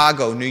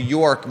 Chicago, New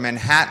York,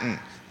 Manhattan,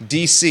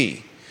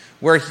 D.C.,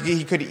 where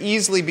he could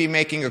easily be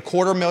making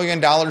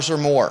 $250,000 or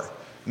more.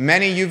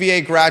 Many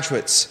UVA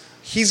graduates.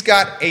 He's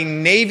got a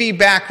Navy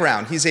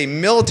background. He's a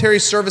military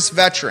service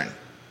veteran.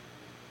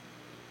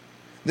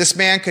 This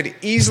man could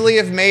easily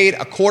have made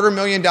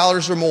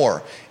 $250,000 or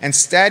more.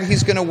 Instead,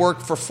 he's going to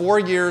work for 4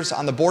 years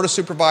on the Board of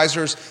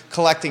Supervisors,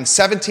 collecting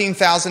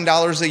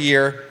 $17,000 a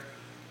year,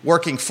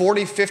 working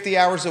 40, 50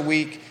 hours a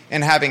week,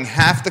 and having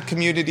half the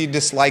community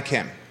dislike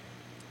him.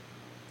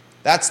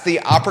 That's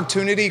the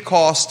opportunity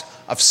cost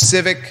of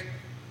civic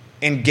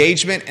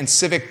engagement and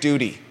civic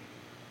duty.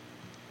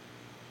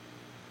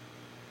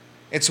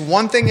 It's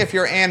one thing if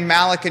you're Ann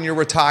Malik and you're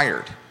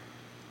retired.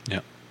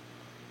 Yep.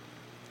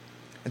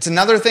 It's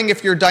another thing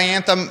if you're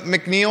Diantha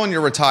McNeil and you're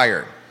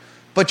retired.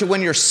 But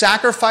when you're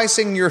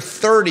sacrificing your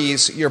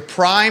 30s, your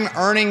prime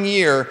earning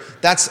year,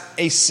 that's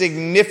a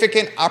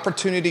significant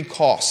opportunity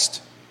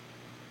cost.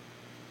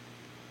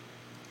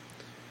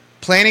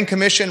 Planning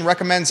Commission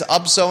recommends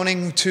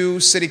upzoning to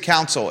City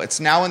Council.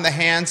 It's now in the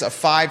hands of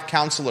 5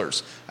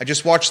 councilors. I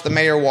just watched the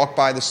mayor walk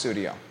by the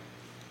studio.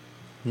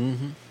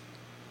 Mm-hmm.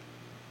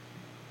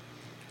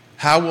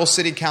 How will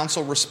City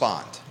Council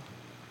respond?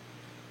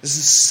 This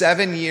is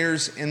 7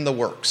 years in the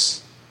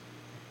works.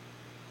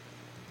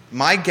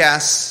 My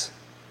guess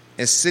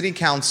is City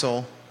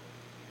Council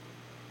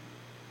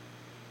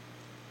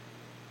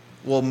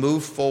will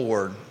move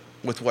forward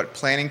with what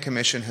Planning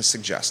Commission has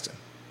suggested.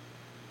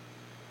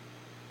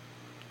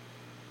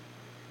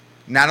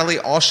 Natalie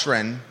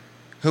Ostrin,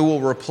 who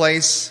will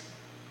replace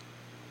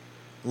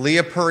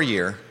Leah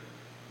Puryear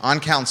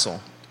on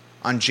council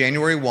on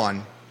January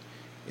 1,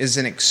 is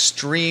an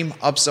extreme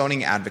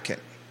upzoning advocate.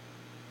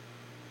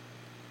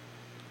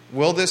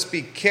 Will this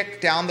be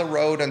kicked down the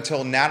road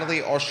until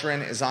Natalie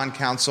Ostrin is on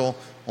council?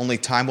 Only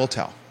time will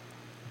tell.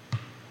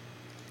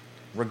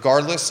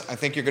 Regardless, I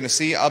think you're going to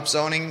see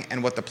upzoning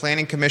and what the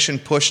Planning Commission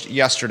pushed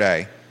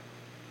yesterday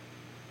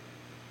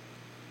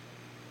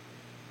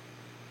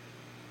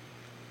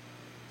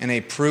in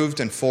a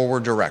proved and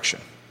forward direction.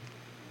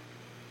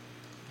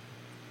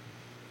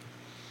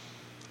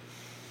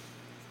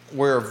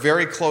 We're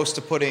very close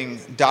to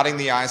dotting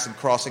the I's and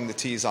crossing the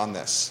T's on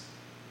this,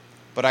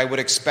 but I would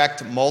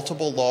expect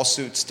multiple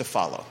lawsuits to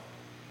follow.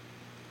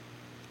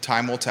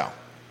 Time will tell.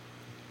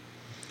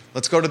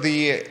 Let's go to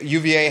the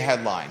UVA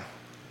headline.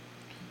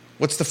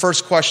 What's the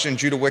first question,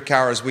 Judah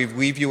Wickower, as we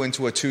weave you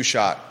into a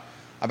two-shot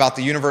about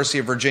the University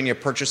of Virginia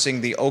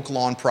purchasing the Oak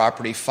Lawn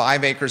property,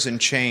 5 acres and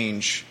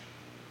change,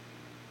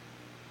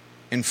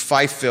 in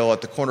Fifeville at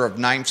the corner of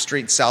 9th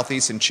Street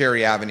Southeast and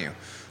Cherry Avenue?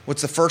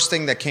 What's the first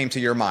thing that came to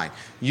your mind?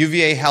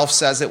 UVA Health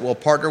says it will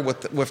partner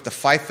with the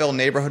Fifeville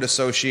Neighborhood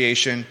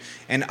Association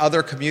and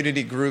other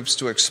community groups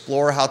to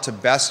explore how to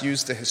best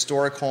use the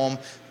historic home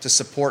to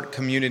support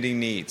community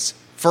needs.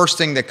 First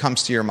thing that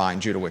comes to your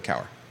mind, Judah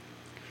Wickower.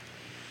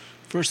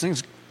 First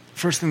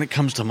thing that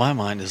comes to my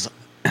mind is,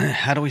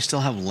 how do we still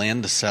have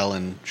land to sell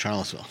in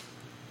Charlottesville?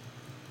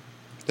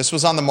 This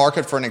was on the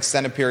market for an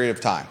extended period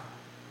of time.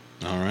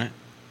 All right.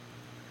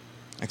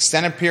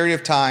 Extended period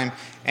of time.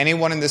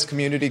 Anyone in this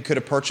community could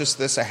have purchased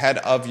this ahead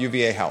of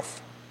UVA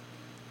Health.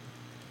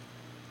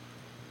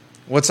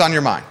 What's on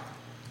your mind?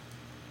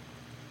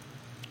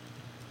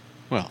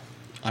 Well,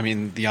 I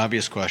mean, the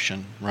obvious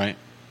question, right,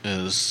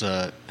 is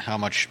how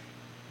much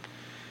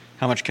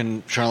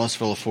can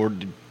Charlottesville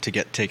afford to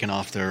get taken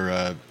off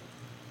their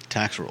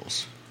tax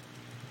rolls?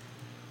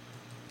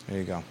 There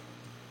you go.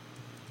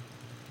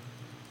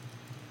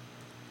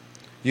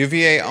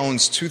 UVA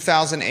owns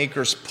 2,000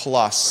 acres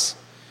plus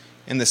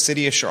in the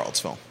city of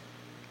Charlottesville.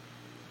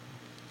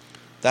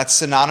 That's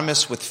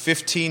synonymous with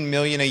 $15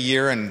 million a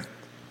year in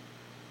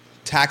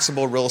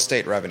taxable real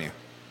estate revenue.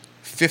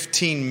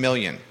 $15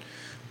 million.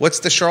 What's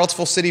the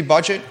Charlottesville city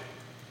budget?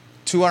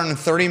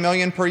 $230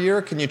 million per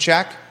year? Can you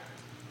check?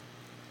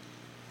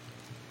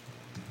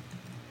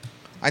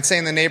 I'd say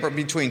in the neighborhood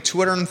between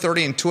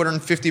 $230 and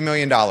 $250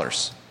 million.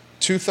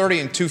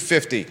 $230 and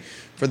 $250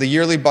 for the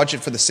yearly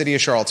budget for the city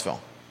of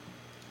Charlottesville.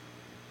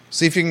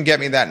 See if you can get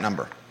me that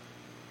number.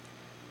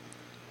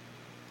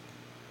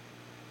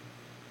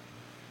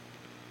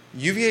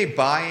 UVA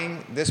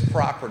buying this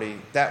property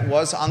that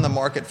was on the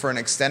market for an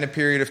extended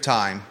period of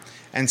time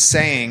and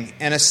saying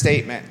in a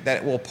statement that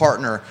it will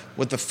partner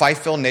with the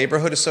Fifeville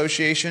Neighborhood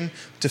Association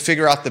to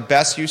figure out the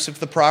best use of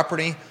the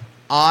property,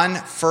 on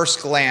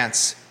first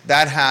glance,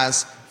 that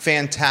has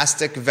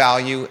fantastic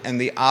value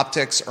and the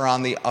optics are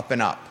on the up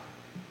and up.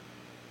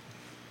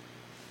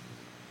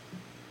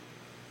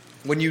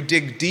 When you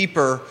dig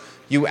deeper,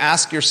 you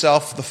ask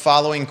yourself the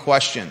following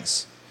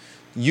questions.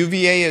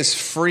 UVA is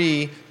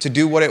free to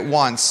do what it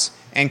wants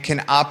and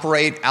can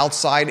operate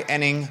outside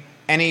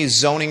any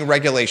zoning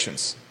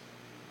regulations.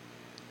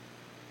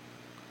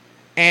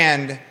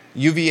 And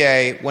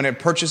UVA, when it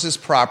purchases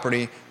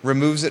property,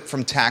 removes it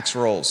from tax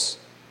rolls.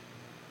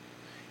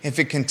 If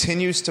it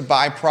continues to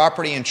buy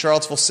property in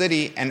Charlottesville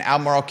City and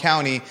Albemarle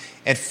County,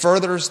 it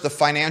furthers the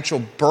financial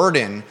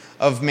burden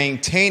of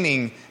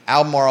maintaining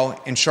Albemarle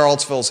and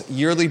Charlottesville's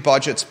yearly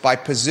budgets by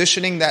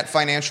positioning that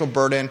financial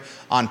burden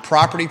on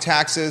property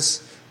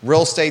taxes,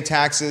 real estate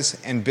taxes,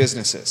 and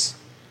businesses.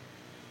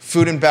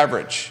 Food and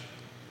beverage,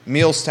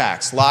 meals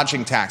tax,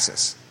 lodging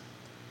taxes.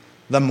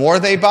 The more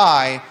they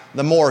buy,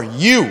 the more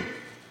you,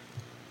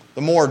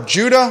 the more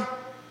Judah,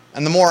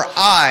 and the more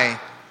I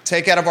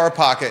take out of our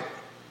pocket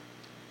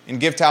and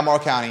give to Albemarle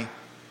County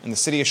and the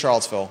city of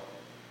Charlottesville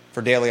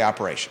for daily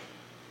operation.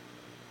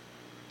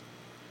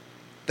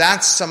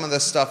 That's some of the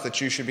stuff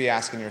that you should be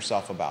asking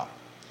yourself about.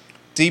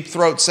 Deep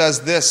Throat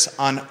says this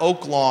on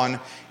Oak Lawn.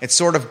 It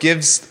sort of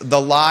gives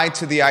the lie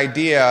to the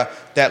idea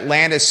that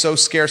land is so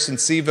scarce in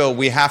CVille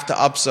we have to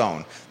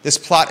upzone. This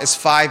plot is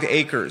 5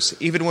 acres.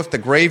 Even with the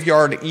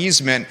graveyard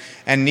easement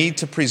and need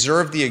to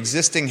preserve the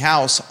existing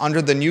house,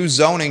 under the new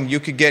zoning you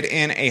could get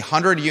in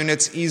 100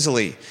 units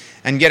easily.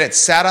 And yet it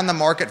sat on the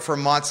market for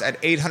months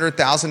at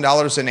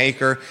 $800,000 an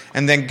acre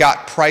and then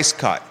got price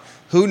cut.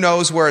 Who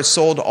knows where it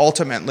sold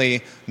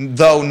ultimately,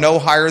 though no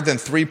higher than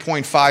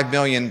 $3.5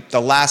 million, the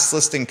last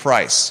listing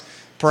price.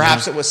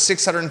 Perhaps it was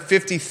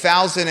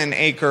 $650,000 an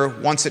acre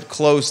once it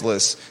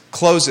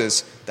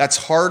closes. That's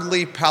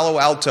hardly Palo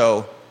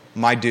Alto,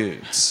 my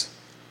dudes.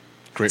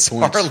 Great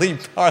point.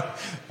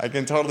 I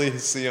can totally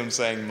see him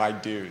saying, my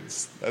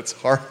dudes. That's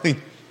hardly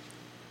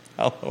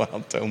Palo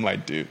Alto, my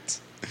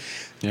dudes.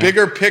 Yeah.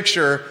 Bigger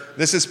picture,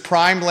 this is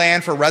prime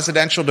land for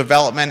residential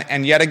development,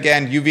 and yet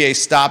again, UVA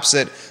stops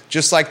it,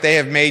 just like they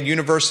have made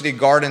University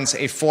Gardens,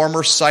 a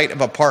former site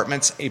of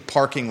apartments, a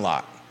parking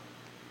lot.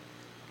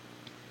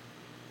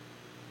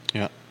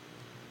 Yeah.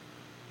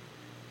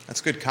 That's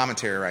good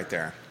commentary right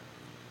there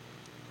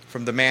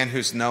from the man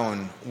who's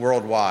known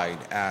worldwide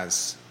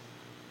as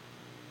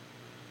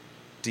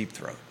Deep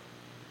Throat.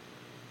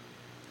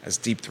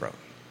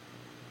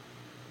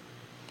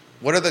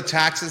 What are the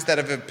taxes that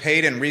have been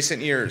paid in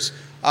recent years?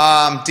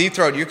 Deep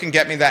Throat, you can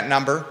get me that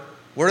number.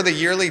 What are the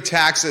yearly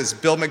taxes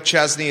Bill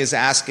McChesney is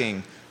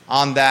asking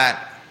on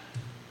that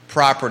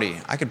property?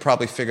 I could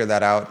probably figure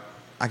that out.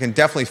 I can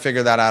definitely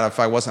figure that out if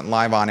I wasn't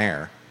live on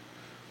air.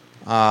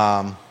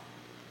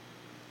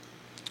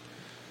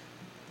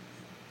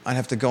 I'd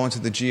have to go into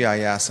the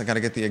GIS. I got to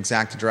get the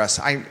exact address.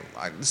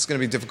 This is going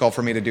to be difficult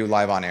for me to do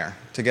live on air,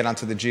 to get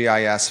onto the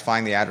GIS,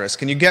 find the address.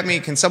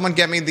 Can someone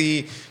get me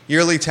the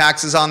yearly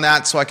taxes on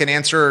that so I can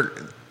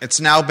answer? It's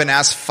now been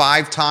asked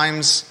 5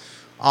 times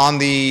on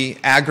the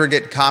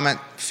aggregate comment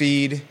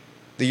feed,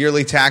 the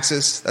yearly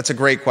taxes. That's a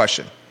great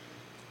question.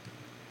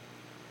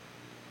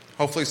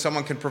 Hopefully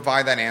someone can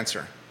provide that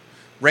answer.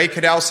 Ray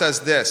Cadell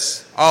says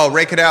this. Oh,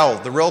 Ray Cadell,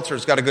 the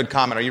realtor's got a good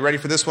comment. Are you ready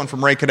for this one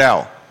from Ray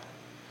Cadell?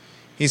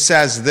 He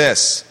says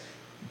this.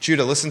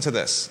 Judah, listen to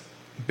this.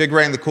 Big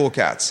Ray and the Cool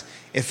Cats.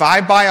 If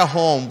I buy a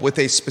home with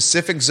a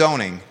specific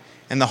zoning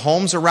and the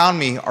homes around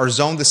me are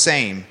zoned the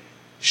same,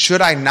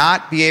 should I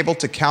not be able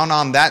to count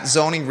on that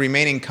zoning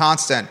remaining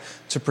constant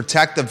to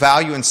protect the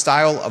value and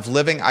style of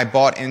living I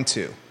bought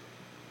into?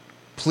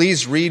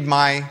 Please read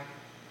my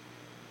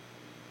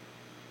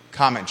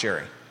comment,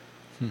 Jerry.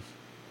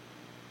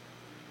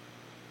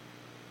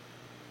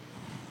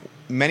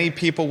 Many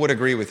people would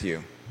agree with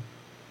you.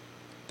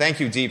 Thank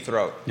you, Deep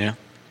Throat. Yeah.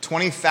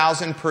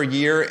 $20,000 per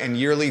year in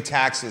yearly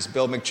taxes,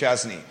 Bill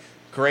McChesney.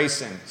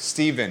 Grayson,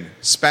 Stephen,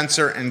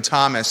 Spencer, and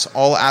Thomas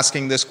all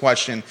asking this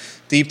question.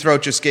 Deep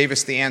Throat just gave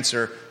us the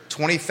answer.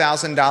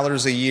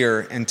 $20,000 a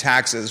year in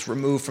taxes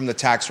removed from the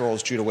tax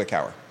rolls, Judah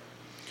Wickhauer.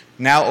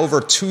 Now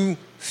over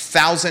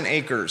 2,000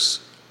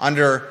 acres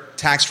under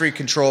tax-free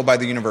control by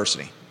the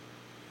university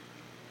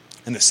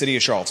in the city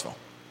of Charlottesville.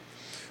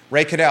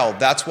 Ray Cadell,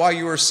 that's why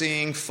you are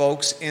seeing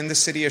folks in the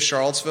city of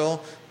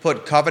Charlottesville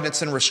put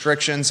covenants and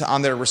restrictions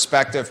on their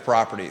respective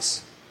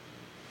properties.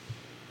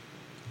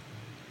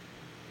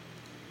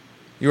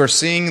 You are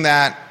seeing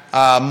that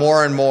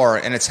more and more,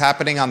 and it's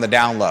happening on the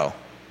down low.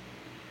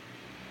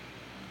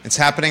 It's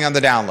happening on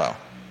the down low.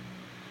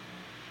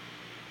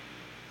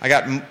 I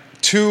got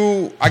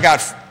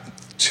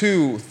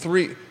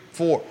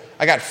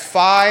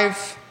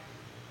 5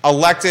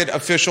 elected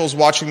officials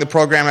watching the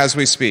program as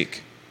we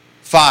speak.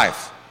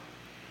 5.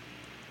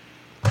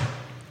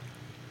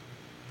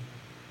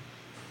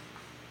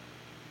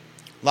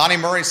 Lonnie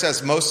Murray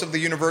says most of the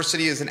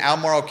university is in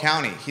Albemarle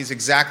County. He's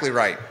exactly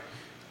right.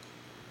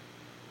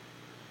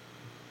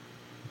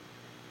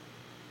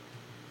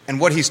 And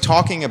what he's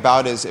talking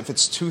about is if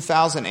it's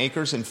 2,000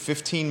 acres and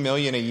 $15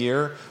 million a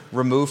year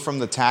removed from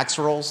the tax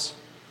rolls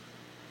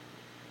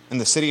in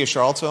the city of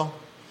Charlottesville,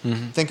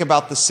 think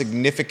about the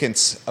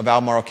significance of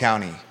Albemarle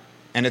County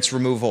and its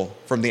removal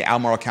from the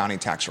Albemarle County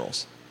tax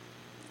rolls.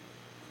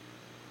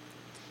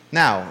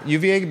 Now,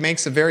 UVA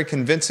makes a very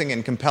convincing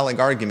and compelling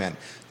argument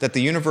that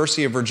the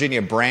University of Virginia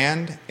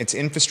brand, its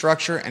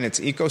infrastructure, and its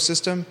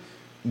ecosystem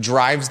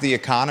drives the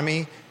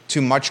economy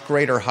to much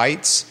greater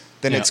heights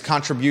than its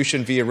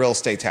contribution via real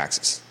estate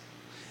taxes.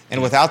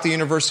 And without the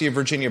University of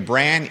Virginia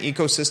brand,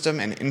 ecosystem,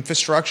 and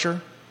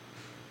infrastructure,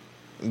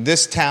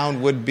 this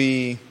town would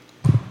be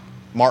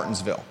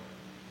Martinsville.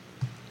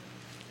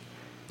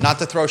 Not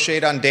to throw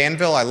shade on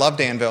Danville. I love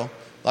Danville.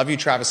 Love you,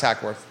 Travis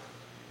Hackworth.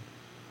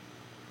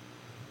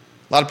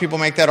 A lot of people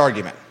make that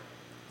argument.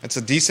 It's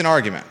a decent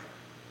argument.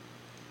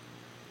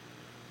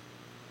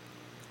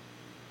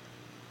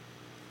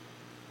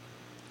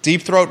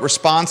 Deep Throat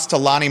response to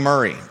Lonnie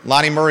Murray.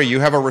 Lonnie Murray, you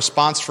have a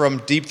response from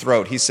Deep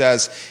Throat. He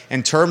says,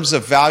 in terms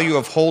of value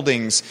of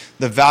holdings,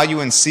 the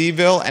value in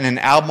CVille and in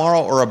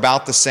Albemarle are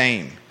about the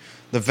same.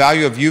 The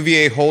value of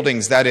UVA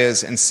holdings, that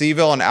is, in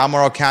CVille and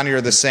Albemarle County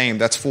are the same.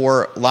 That's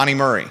for Lonnie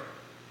Murray.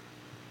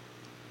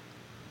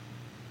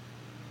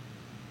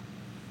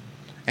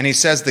 And he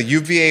says the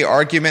UVA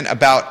argument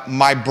about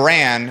my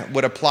brand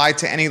would apply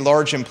to any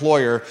large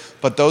employer,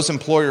 but those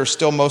employers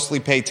still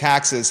mostly pay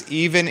taxes,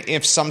 even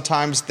if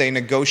sometimes they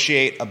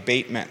negotiate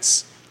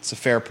abatements. It's a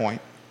fair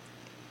point.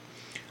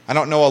 I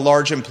don't know a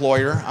large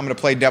employer. I'm going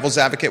to play devil's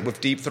advocate with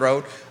Deep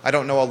Throat. I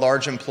don't know a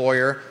large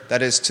employer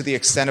that is to the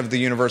extent of the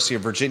University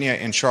of Virginia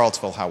in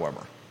Charlottesville,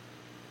 however.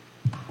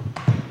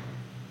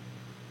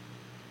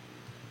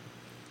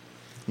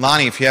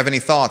 Lonnie, if you have any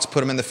thoughts, put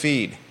them in the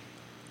feed.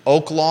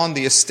 Oak Lawn,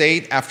 the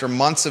estate, after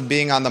months of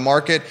being on the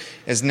market,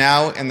 is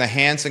now in the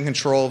hands and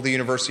control of the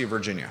University of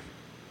Virginia.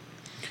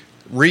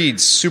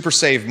 Reed's Super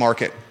Save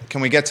Market.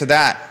 Can we get to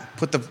that?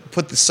 Put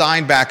the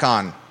sign back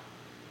on.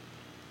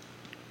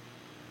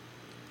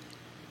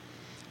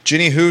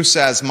 Ginny Who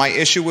says, my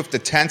issue with the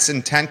tents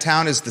in Tent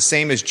Town is the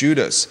same as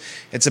Judah's.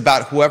 It's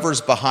about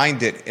whoever's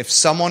behind it. If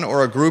someone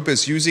or a group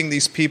is using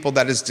these people,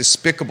 that is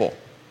despicable.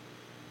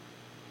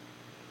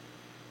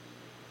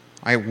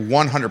 I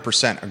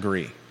 100%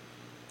 agree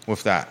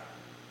with that.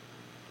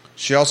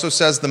 She also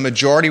says the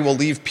majority will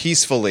leave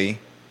peacefully.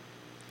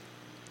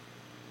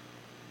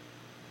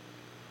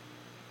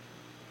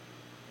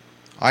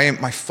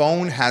 My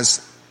phone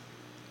has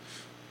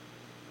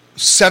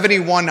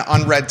 71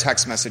 unread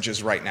text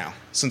messages right now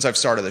since I've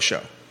started the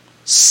show.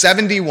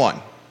 71.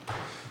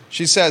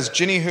 She says,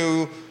 Ginny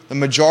Who, the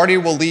majority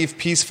will leave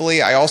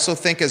peacefully. I also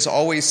think, as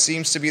always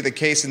seems to be the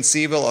case in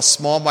CVille, a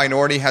small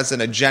minority has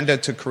an agenda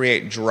to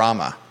create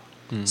drama.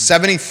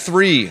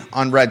 73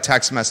 unread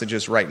text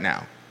messages right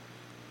now.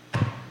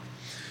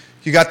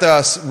 You got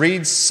the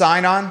Reed's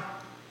sign on?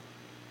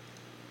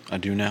 I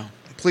do now.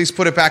 Please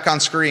put it back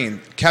on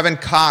screen. Kevin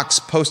Cox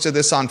posted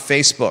this on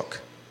Facebook.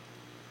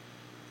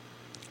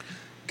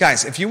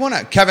 Guys, if you want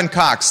to, Kevin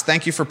Cox,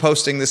 thank you for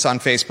posting this on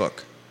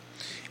Facebook.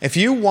 If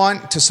you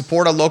want to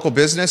support a local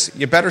business,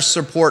 you better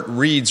support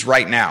Reed's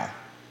right now.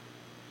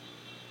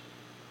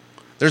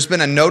 There's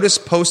been a notice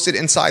posted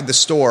inside the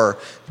store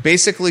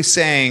basically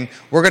saying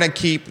we're going to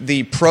keep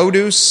the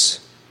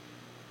produce,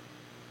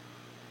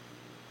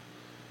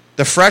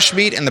 the fresh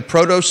meat, and the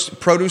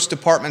produce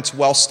departments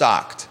well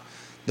stocked.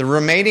 The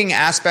remaining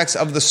aspects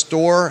of the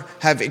store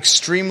have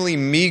extremely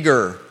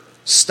meager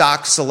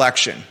stock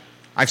selection.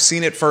 I've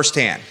seen it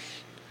firsthand.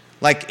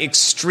 Like,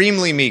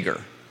 extremely meager.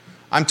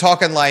 I'm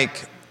talking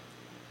like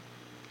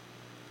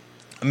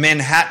a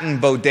Manhattan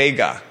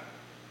bodega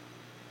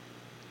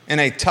in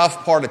a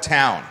tough part of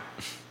town.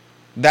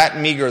 That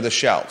meager the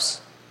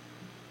shelves.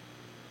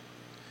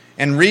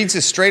 And Reed's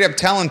is straight up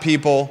telling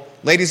people,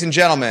 ladies and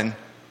gentlemen,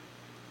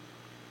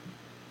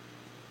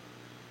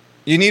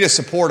 you need to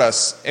support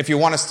us if you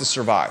want us to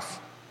survive.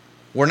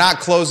 We're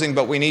not closing,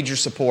 but we need your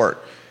support.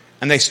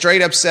 And they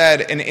straight up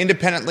said an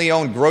independently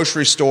owned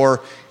grocery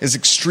store is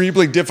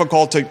extremely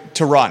difficult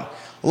to run.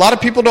 A lot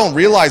of people don't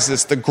realize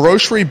this. The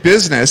grocery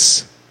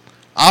business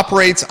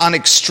operates on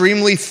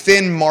extremely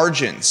thin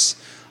margins.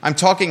 I'm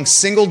talking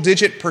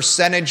single-digit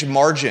percentage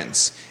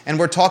margins. And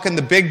we're talking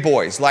the big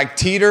boys like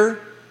Teeter,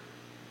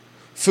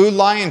 Food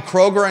Lion,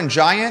 Kroger, and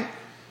Giant.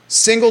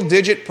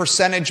 Single-digit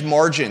percentage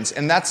margins.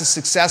 And that's a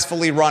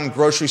successfully run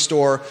grocery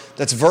store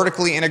that's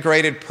vertically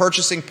integrated,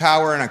 purchasing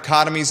power, and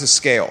economies of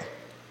scale.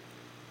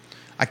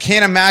 I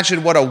can't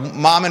imagine what a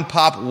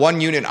mom-and-pop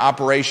one-unit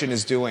operation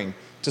is doing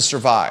to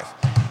survive.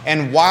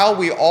 And while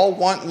we all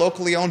want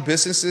locally owned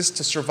businesses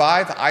to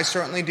survive, I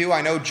certainly do.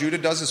 I know Judah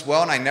does as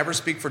well, and I never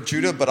speak for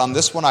Judah, but on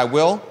this one I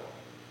will.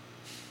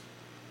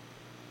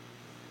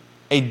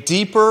 A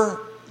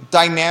deeper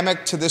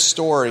dynamic to this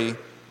story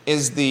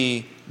is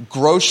the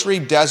grocery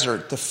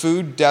desert, the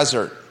food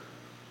desert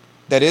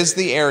that is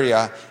the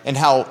area, and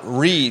how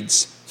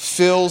Reed's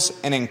fills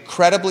an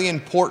incredibly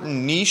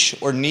important niche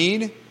or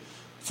need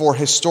for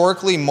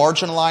historically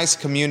marginalized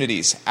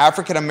communities,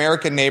 African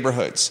American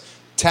neighborhoods,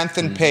 10th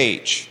and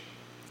Page,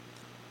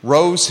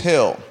 Rose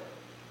Hill,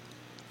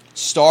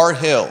 Star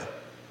Hill,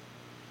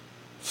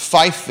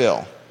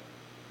 Fifeville.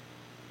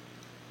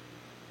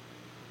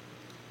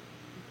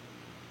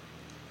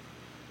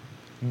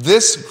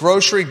 This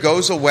grocery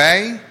goes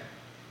away,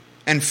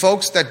 and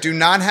folks that do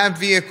not have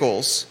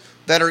vehicles,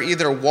 that are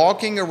either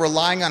walking or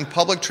relying on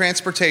public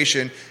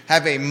transportation,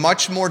 have a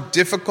much more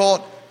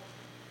difficult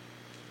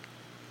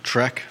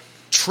trek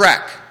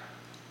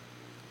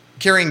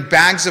carrying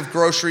bags of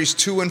groceries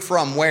to and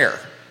from where?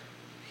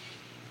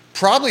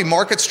 Probably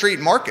Market Street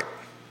Market.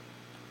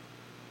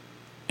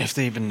 If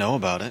they even know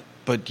about it.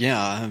 But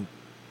yeah.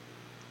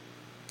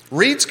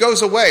 Reed's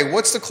goes away.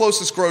 What's the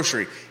closest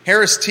grocery?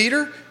 Harris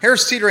Teeter?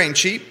 Harris Teeter ain't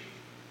cheap.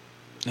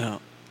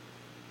 No.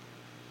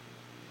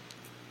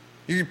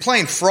 You're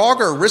playing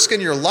Frog or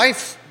risking your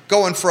life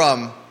going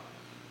from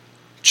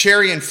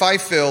Cherry and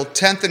Fifeville,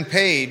 10th and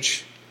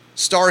Page,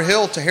 Star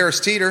Hill to Harris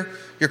Teeter.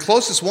 Your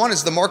closest one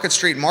is the Market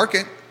Street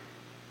Market.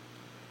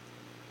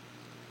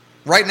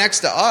 Right next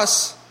to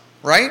us,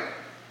 right?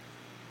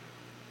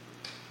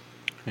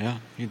 Yeah,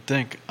 you'd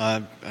think.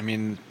 I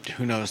mean,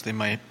 who knows?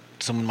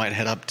 Someone might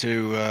head up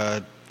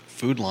to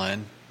Food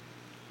Lion.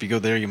 If you go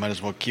there, you might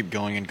as well keep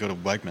going and go to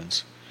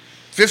Wegmans.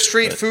 5th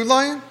Street Food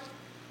Lion?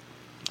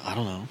 I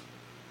don't know.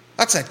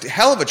 That's a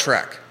hell of a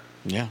trek.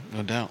 Yeah,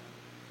 no doubt.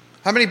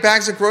 How many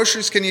bags of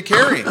groceries can you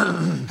carry?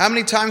 How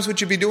many times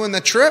would you be doing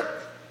the trip?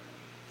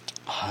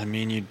 I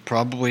mean, you'd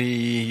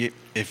probably,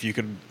 if you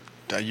could,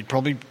 you'd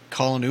probably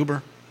call an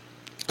Uber.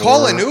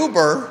 Call an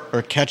Uber?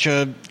 Or catch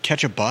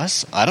a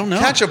bus? I don't know.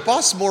 Catch a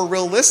bus more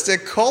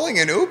realistic. Calling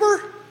an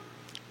Uber?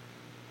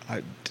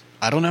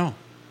 I don't know.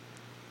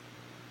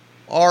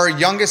 Our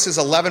youngest is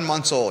 11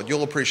 months old.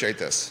 You'll appreciate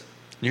this.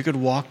 You could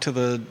walk to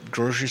the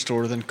grocery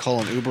store, then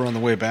call an Uber on the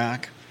way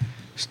back.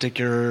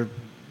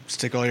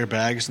 Stick all your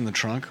bags in the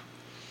trunk.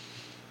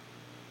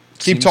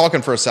 Keep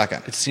talking for a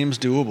second. It seems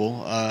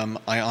doable.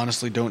 I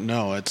honestly don't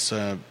know. It's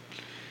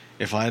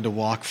if I had to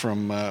walk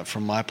from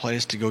my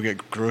place to go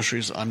get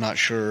groceries, I'm not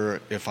sure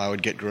if I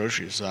would get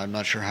groceries. I'm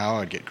not sure how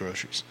I'd get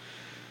groceries.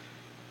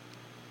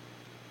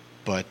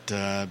 But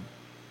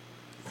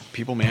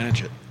people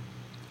manage it.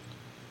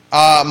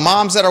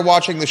 Moms that are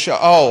watching the show.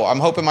 Oh, I'm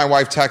hoping my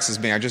wife texts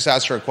me. I just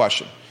asked her a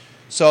question.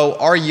 So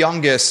our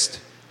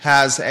youngest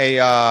has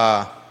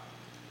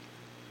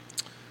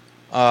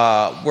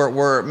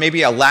we're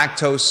maybe a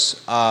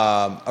lactose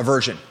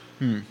aversion.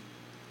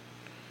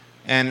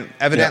 And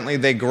evidently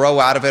they grow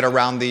out of it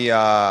around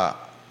the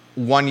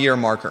 1 year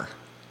marker.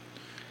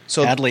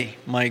 So Hadley,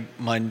 my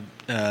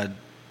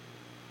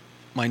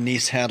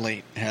niece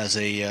Hadley has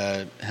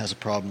a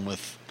problem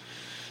with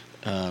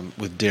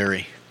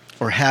dairy,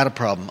 or had a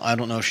problem. I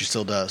don't know if she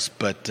still does,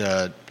 but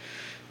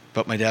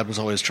my dad was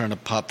always trying to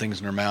pop things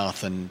in her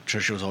mouth, and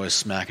Trisha was always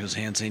smacking his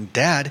hand, saying,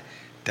 "Dad,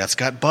 that's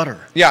got butter."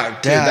 Yeah,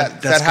 Dad,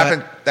 dude, that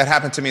happened. That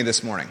happened to me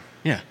this morning.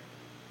 Yeah,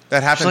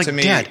 that happened like, to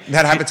me. Dad,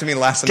 that happened to me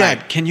last night.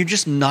 Dad, can you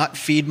just not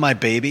feed my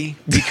baby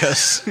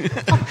because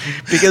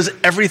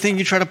everything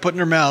you try to put in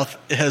her mouth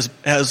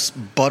has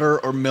butter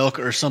or milk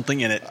or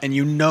something in it, and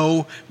you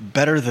know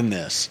better than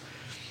this.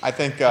 I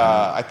think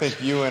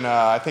you and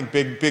I think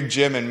Big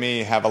Jim and me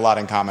have a lot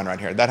in common right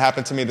here. That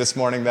happened to me this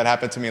morning. That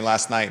happened to me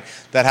last night.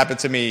 That happened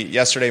to me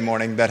yesterday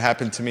morning. That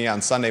happened to me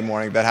on Sunday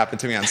morning. That happened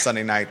to me on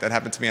Sunday night. That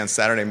happened to me on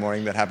Saturday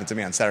morning. That happened to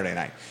me on Saturday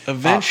night.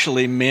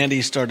 Eventually,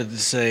 Mandy started to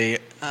say,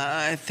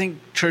 I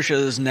think Trisha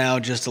is now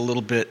just a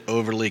little bit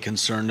overly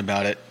concerned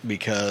about it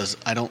because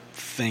I don't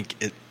think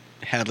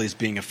Hadley's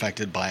being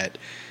affected by it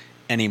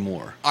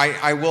anymore.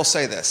 I will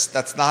say this.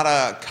 That's not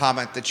a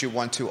comment that you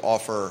want to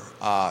offer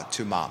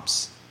to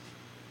moms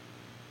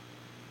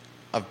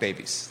of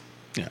babies.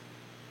 Yeah.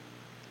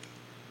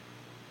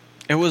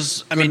 It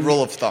was,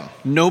 rule of thumb.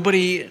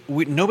 Nobody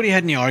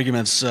had any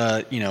arguments,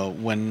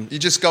 when... You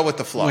just go with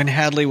the flow. When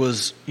Hadley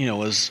was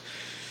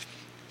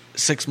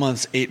 6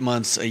 months, 8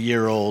 months, a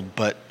year old,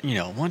 but,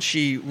 once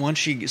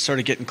she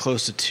started getting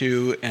close to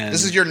 2 and...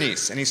 This is your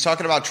niece, and he's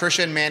talking about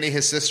Trisha and Mandy,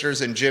 his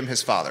sisters, and Jim,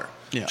 his father.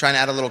 Yeah. Trying to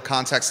add a little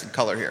context and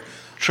color here.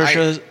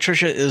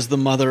 Trisha is the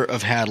mother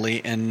of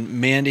Hadley,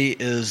 and Mandy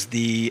is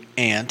the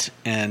aunt,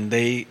 and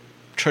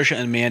Trisha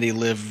and Mandy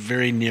live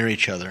very near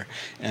each other,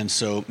 and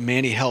so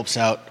Mandy helps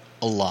out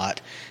a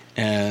lot.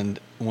 And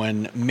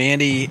when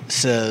Mandy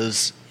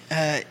says,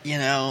 I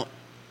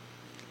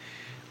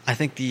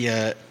think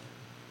the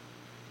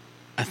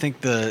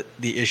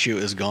issue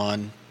is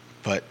gone,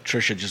 but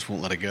Trisha just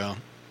won't let it go.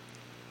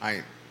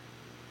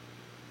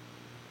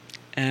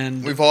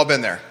 And we've all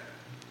been there.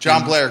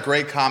 John Blair,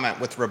 great comment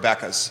with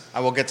Rebecca's.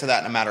 I will get to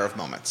that in a matter of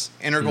moments.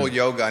 Integral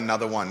yoga,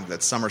 another one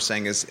that some are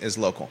saying is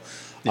local.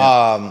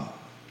 Yeah.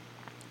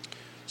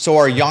 So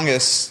our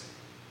youngest,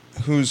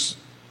 who's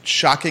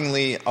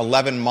shockingly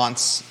 11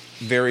 months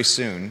very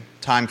soon,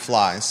 time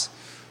flies.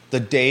 The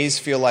days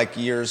feel like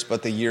years,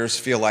 but the years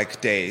feel like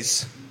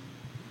days.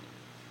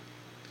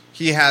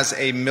 He has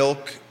a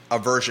milk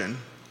aversion,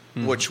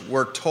 which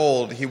we're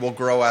told he will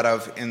grow out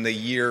of in the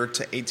year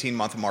to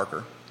 18-month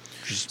marker.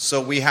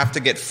 So we have to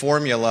get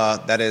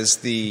formula that is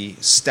the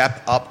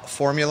step-up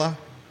formula.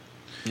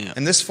 Yeah.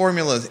 And this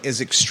formula is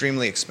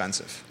extremely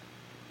expensive.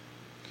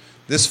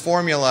 This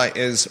formula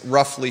is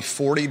roughly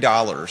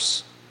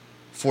 $40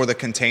 for the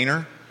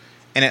container,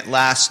 and it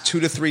lasts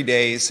 2 to 3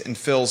 days and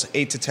fills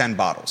 8 to 10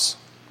 bottles.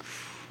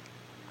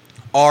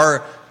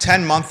 Our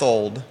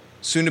 10-month-old,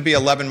 soon to be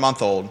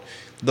 11-month-old,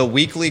 the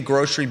weekly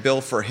grocery bill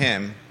for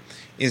him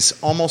is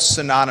almost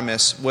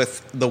synonymous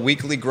with the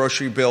weekly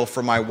grocery bill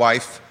for my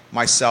wife,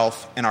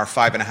 myself, and our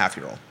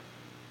 5.5-year-old.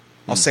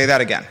 I'll say that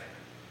again.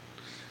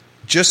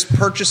 Just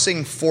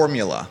purchasing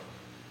formula,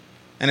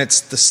 and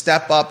it's the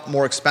step-up,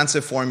 more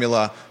expensive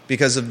formula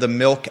because of the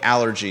milk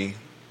allergy,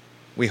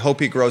 we hope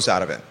he grows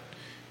out of it,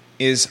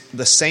 is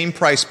the same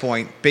price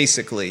point,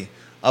 basically,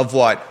 of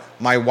what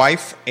my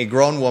wife, a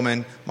grown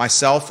woman,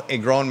 myself, a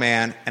grown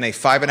man, and a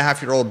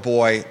 5.5-year-old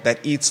boy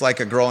that eats like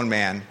a grown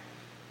man,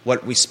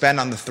 what we spend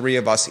on the three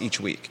of us each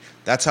week.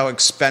 That's how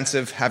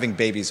expensive having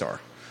babies are.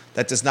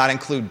 That does not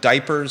include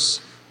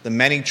diapers, the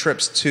many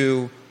trips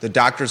to the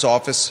doctor's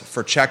office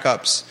for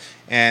checkups,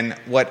 and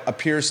what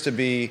appears to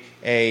be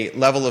a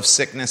level of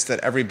sickness that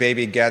every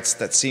baby gets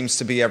that seems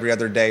to be every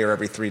other day or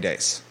every 3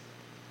 days.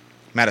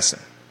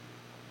 Medicine.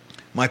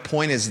 My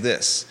point is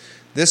this.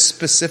 This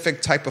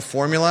specific type of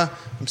formula,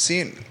 I'm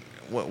seeing,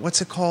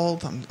 what's it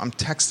called? I'm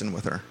texting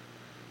with her.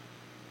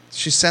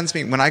 She sends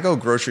me, when I go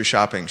grocery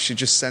shopping, she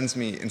just sends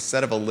me,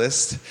 instead of a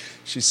list,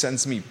 she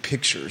sends me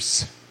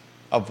pictures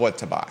of what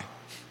to buy.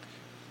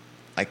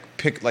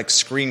 Like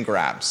screen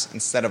grabs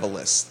instead of a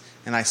list.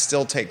 And I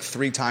still take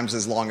 3 times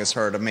as long as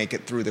her to make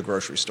it through the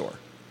grocery store.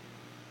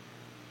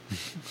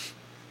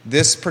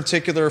 This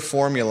particular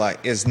formula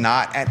is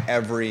not at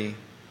every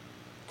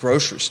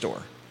grocery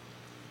store.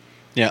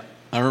 Yeah,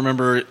 I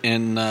remember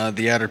in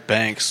the Outer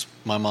Banks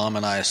my mom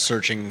and I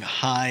searching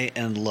high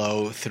and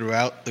low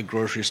throughout the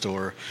grocery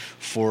store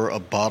for a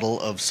bottle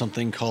of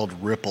something called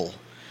Ripple,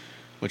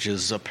 which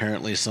is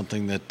apparently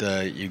something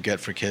that you get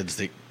for kids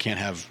that can't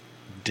have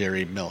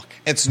dairy milk.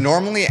 It's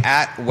normally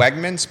at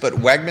Wegmans, but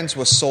Wegmans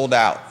was sold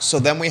out. So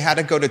then we had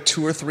to go to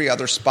 2 or 3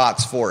 other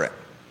spots for it.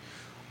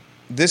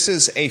 This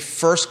is a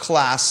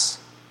first-class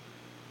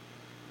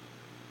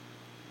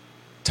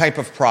type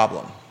of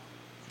problem.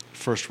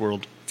 First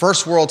world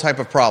type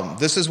of problem.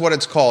 This is what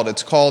it's called.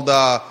 It's called,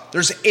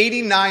 there's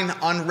 89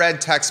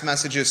 unread text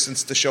messages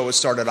since the show has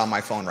started on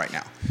my phone right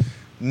now.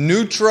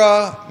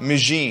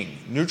 Nutramigine.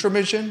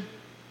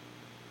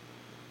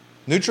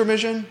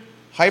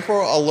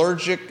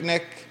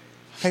 Hypoallergenic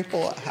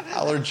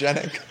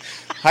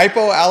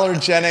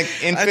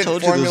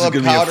infant formula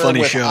powder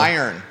with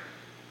iron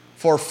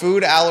for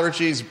food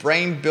allergies,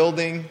 brain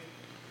building.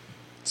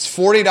 It's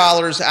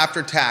 $40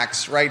 after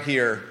tax right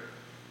here.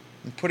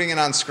 I'm putting it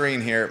on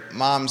screen here.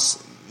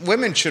 Moms,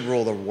 women should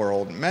rule the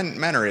world.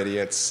 Men are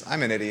idiots.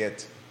 I'm an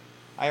idiot.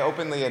 I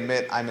openly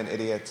admit I'm an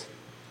idiot.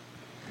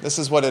 This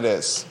is what it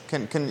is.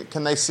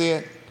 Can they see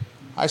it?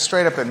 I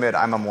straight up admit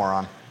I'm a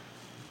moron.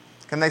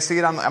 Can they see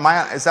it on?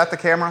 Is that the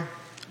camera?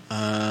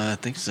 I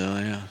think so.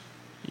 Yeah.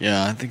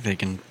 Yeah, I think they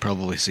can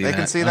probably see that. They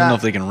can see that. I don't know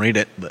if they can read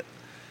it, but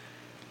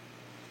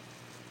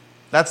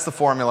that's the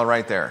formula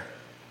right there.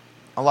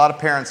 A lot of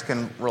parents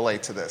can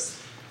relate to this.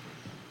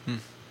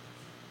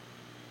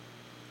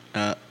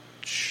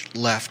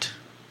 Left,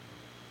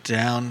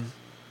 down,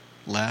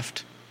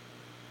 left.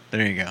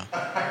 There you go.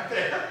 Right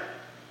there.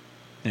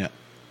 Yeah.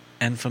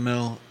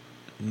 Enfamil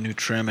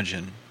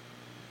Nutramigen.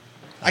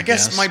 I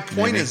guess my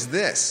point is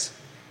this.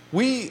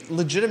 We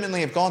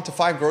legitimately have gone to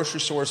 5 grocery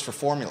stores for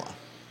formula.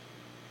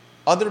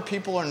 Other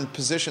people are in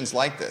positions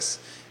like this.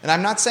 And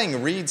I'm not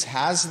saying Reed's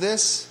has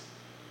this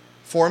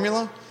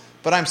formula,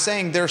 but I'm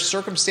saying there are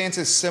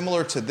circumstances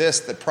similar to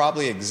this that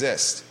probably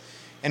exist.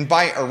 And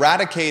by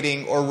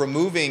eradicating or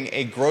removing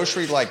a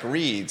grocery like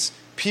Reed's,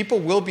 people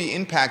will be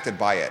impacted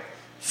by it.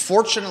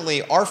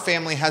 Fortunately, our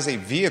family has a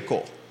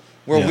vehicle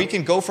where we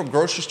can go from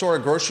grocery store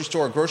to grocery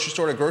store, grocery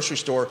store to grocery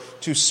store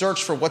to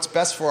search for what's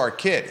best for our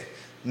kid.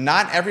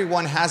 Not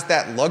everyone has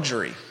that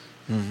luxury.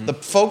 Mm-hmm. The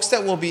folks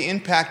that will be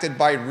impacted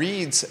by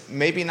Reed's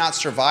maybe not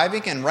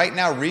surviving, and right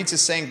now Reed's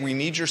is saying we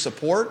need your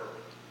support,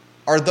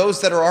 are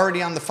those that are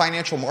already on the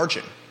financial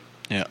margin.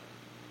 Yeah.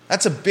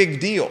 That's a big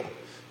deal.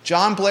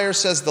 John Blair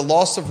says the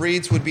loss of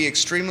Reed's would be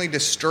extremely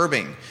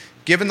disturbing.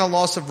 Given the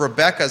loss of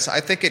Rebecca's,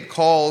 I think it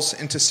calls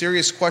into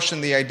serious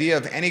question the idea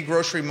of any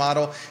grocery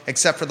model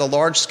except for the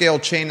large-scale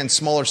chain in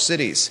smaller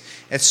cities.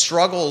 Its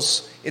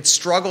struggles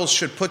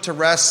should put to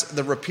rest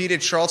the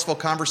repeated Charlottesville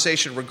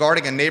conversation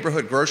regarding a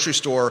neighborhood grocery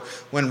store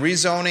when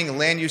rezoning and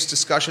land use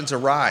discussions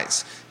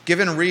arise.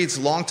 Given Reed's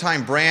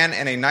longtime brand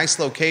and a nice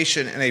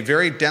location in a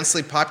very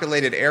densely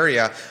populated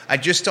area, I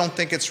just don't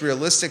think it's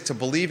realistic to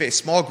believe a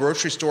small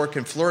grocery store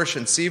can flourish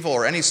in CVille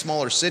or any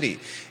smaller city.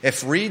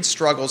 If Reed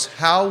struggles,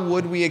 how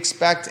would we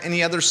expect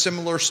any other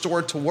similar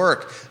store to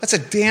work? That's a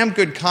damn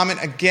good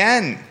comment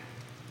again.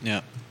 Yeah.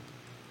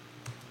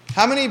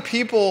 How many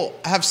people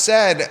have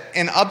said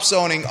in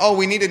upzoning, oh,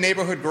 we need a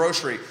neighborhood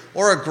grocery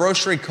or a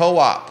grocery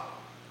co-op?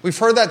 We've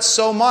heard that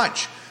so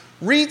much.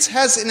 Reed's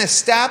has an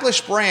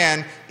established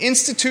brand,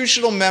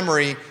 institutional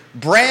memory,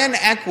 brand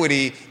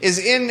equity, is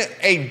in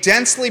a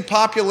densely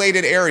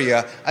populated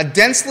area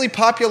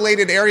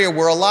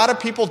where a lot of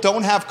people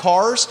don't have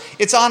cars.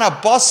 It's on a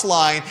bus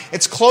line.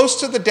 It's close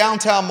to the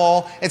downtown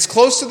mall. It's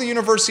close to the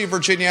University of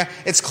Virginia.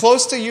 It's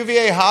close to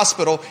UVA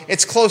Hospital.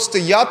 It's close to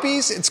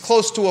yuppies. It's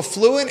close to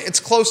affluent.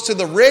 It's close to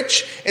the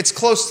rich. It's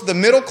close to the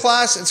middle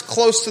class. It's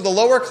close to the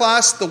lower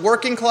class, the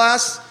working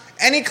class.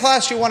 Any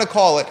class you want to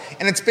call it,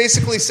 and it's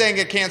basically saying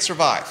it can't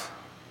survive.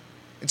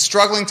 It's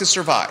struggling to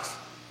survive.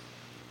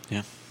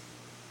 Yeah.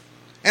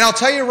 And I'll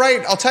tell you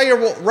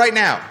right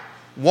now,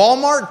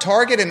 Walmart,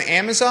 Target, and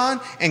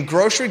Amazon, and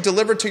grocery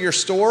delivered to your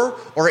store,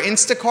 or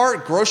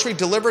Instacart, grocery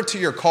delivered to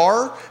your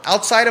car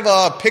outside of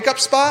a pickup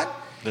spot,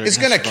 is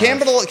going to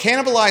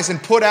cannibalize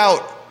and put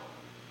out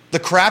the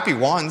crappy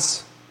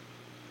ones.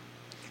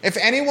 If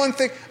anyone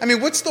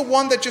what's the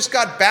one that just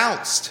got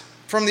bounced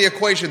from the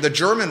equation, the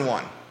German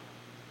one?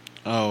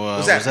 Oh,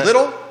 was that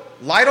Lidl?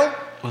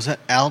 Was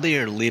that Aldi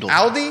or Lidl?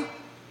 Aldi?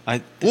 I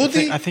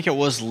think it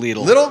was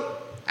Lidl. Lidl?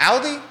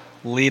 Aldi?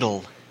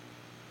 Lidl.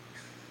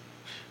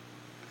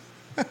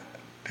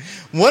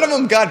 One of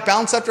them got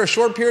bounced after a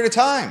short period of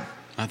time.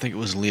 I think it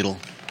was Lidl.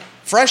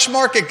 Fresh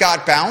Market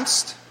got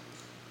bounced.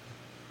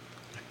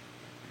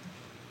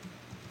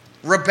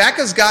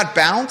 Rebecca's got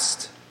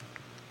bounced.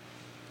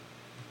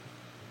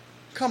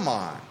 Come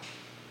on.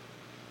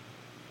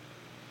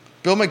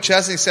 Bill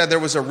McChesney said there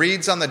was a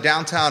Reed's on the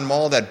downtown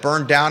mall that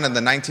burned down in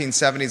the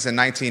 1970s and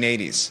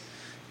 1980s.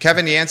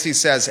 Kevin Yancey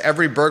says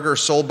every burger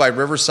sold by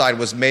Riverside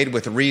was made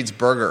with Reed's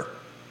burger.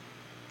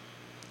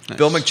 Nice.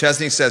 Bill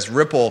McChesney says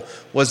Ripple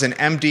was an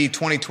MD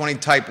 2020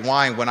 type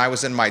wine when I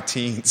was in my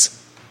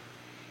teens.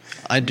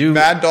 I do.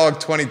 Mad Dog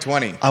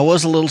 2020. I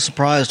was a little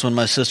surprised when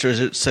my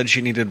sister said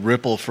she needed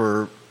Ripple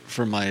for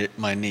for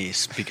my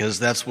niece, because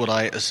that's what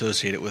I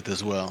associate it with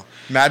as well.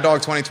 Mad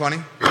Dog 2020?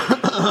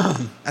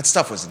 That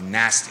stuff was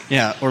nasty.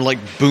 Yeah, or like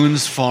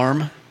Boone's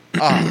Farm.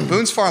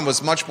 Boone's Farm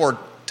was much more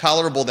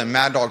tolerable than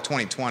Mad Dog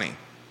 2020.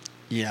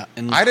 Yeah.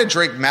 And I had to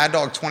drink Mad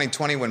Dog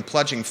 2020 when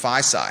pledging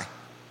Phi Psi.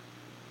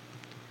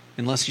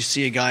 Unless you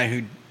see a guy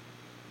who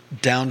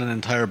downed an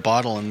entire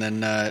bottle and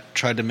then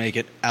tried to make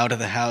it out of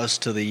the house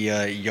to the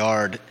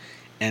yard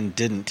and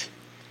didn't.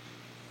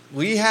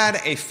 We had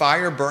a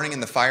fire burning in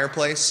the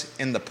fireplace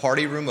in the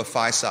party room of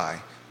Phi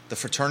Psi, the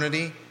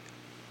fraternity,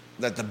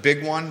 the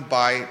big one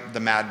by the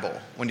Mad Bowl.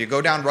 When you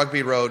go down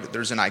Rugby Road,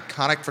 there's an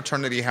iconic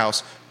fraternity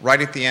house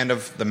right at the end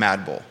of the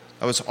Mad Bowl.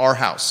 That was our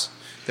house.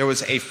 There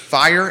was a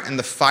fire in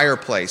the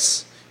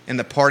fireplace in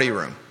the party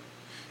room.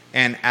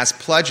 And as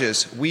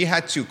pledges, we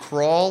had to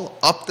crawl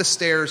up the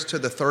stairs to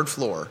the third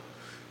floor,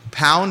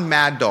 pound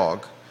Mad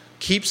Dog,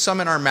 keep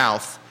some in our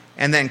mouth,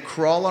 and then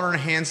crawl on our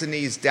hands and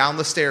knees down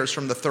the stairs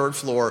from the third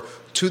floor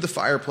to the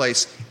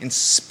fireplace and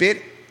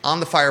spit on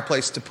the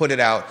fireplace to put it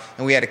out.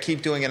 And we had to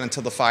keep doing it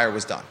until the fire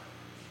was done.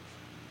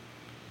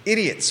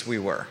 Idiots we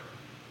were.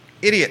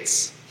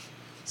 Idiots.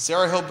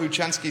 Sarah Hill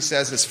Buchensky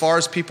says, as far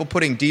as people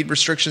putting deed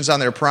restrictions on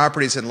their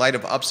properties in light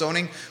of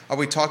upzoning, are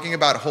we talking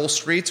about whole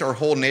streets or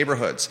whole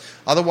neighborhoods?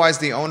 Otherwise,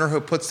 the owner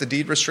who puts the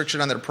deed restriction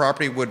on their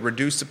property would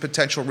reduce the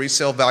potential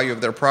resale value of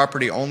their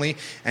property only,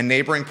 and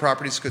neighboring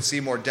properties could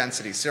see more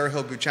density. Sarah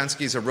Hill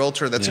Buchensky is a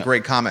realtor. That's a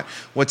great comment.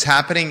 What's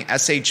happening,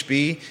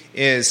 SHB,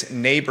 is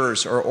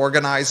neighbors are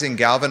organizing,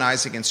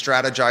 galvanizing, and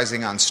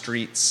strategizing on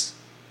streets.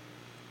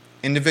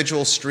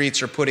 Individual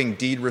streets are putting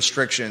deed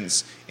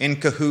restrictions in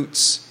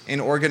cahoots,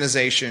 in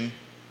organization,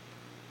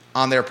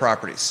 on their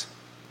properties.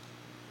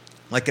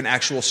 Like an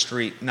actual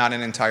street, not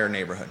an entire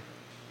neighborhood.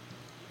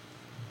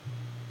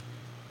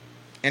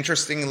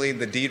 Interestingly,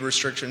 the deed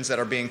restrictions that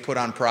are being put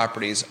on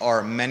properties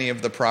are many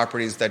of the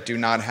properties that do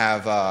not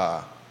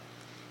have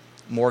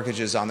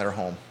mortgages on their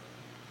home,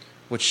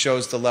 which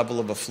shows the level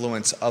of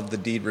affluence of the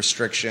deed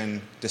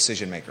restriction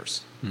decision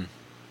makers.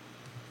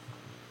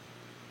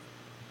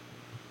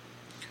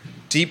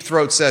 Deep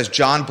Throat says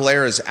John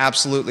Blair is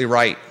absolutely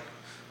right.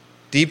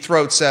 Deep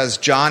Throat says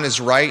John is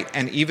right,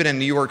 and even in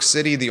New York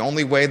City, the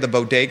only way the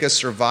bodegas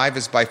survive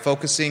is by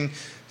focusing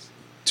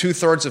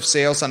 2/3 of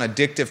sales on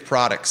addictive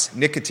products,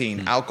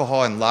 nicotine,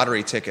 alcohol, and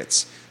lottery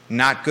tickets.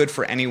 Not good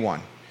for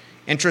anyone.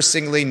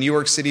 Interestingly, New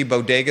York City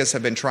bodegas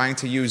have been trying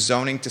to use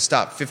zoning to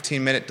stop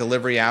 15-minute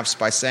delivery apps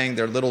by saying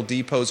their little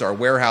depots are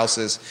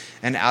warehouses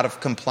and out of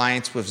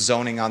compliance with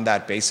zoning on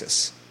that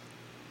basis.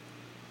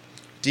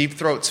 Deep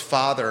Throat's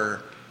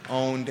father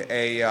owned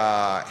a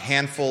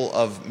handful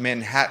of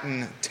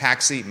Manhattan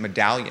taxi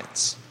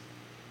medallions.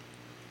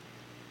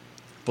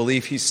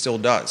 Believe he still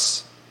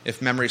does,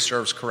 if memory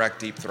serves correct,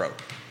 Deep Throat,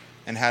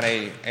 and had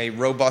a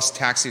robust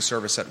taxi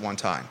service at one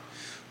time.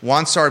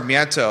 Juan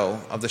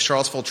Sarmiento of the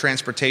Charlottesville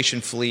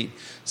Transportation Fleet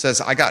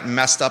says, I got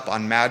messed up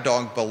on Mad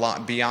Dog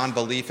beyond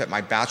belief at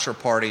my bachelor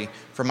party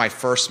for my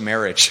first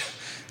marriage.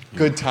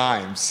 Good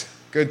times.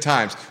 Good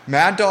times.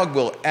 Mad Dog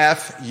will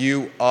F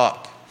you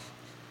up.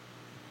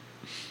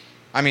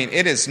 I mean,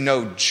 it is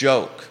no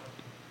joke.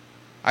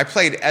 I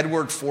played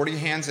Edward 40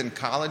 Hands in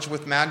college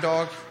with Mad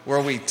Dog,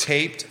 where we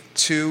taped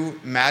 2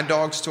 Mad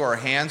Dogs to our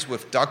hands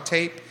with duct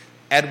tape,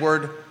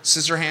 Edward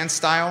Scissorhands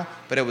style,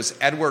 but it was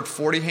Edward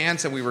 40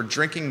 Hands, and we were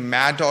drinking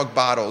Mad Dog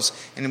bottles,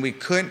 and we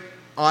couldn't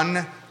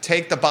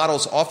take the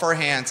bottles off our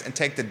hands and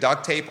take the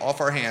duct tape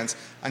off our hands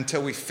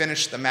until we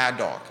finished the Mad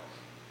Dog.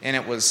 And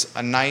it was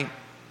a night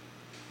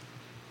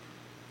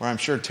where I'm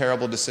sure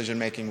terrible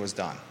decision-making was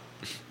done.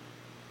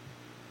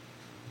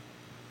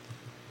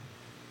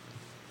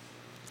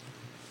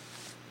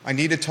 I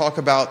need to talk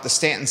about the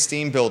Stanton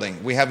Steam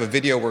Building. We have a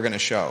video we're going to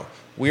show.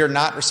 We are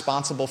not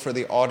responsible for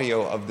the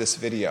audio of this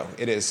video.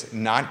 It is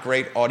not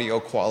great audio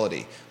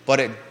quality, but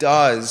it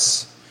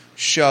does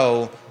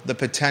show the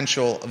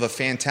potential of a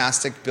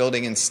fantastic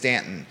building in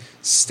Stanton.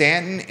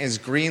 Stanton is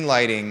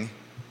greenlighting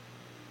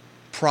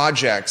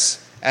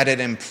projects at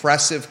an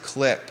impressive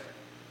clip.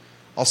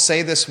 I'll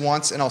say this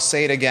once and I'll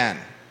say it again.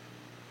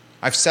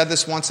 I've said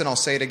this once and I'll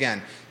say it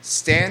again.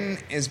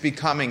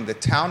 The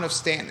town of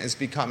Stanton is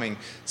becoming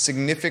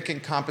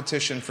significant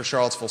competition for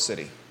Charlottesville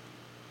City.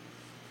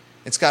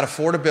 It's got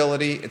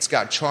affordability, it's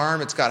got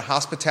charm, it's got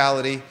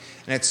hospitality,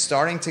 and it's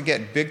starting to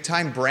get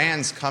big-time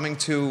brands coming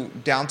to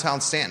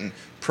downtown Stanton.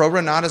 Pro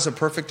Renata is a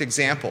perfect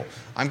example.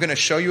 I'm going to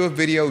show you a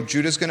video,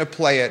 Judah's going to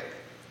play it,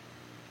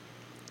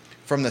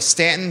 from the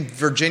Stanton,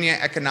 Virginia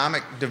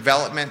Economic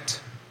Development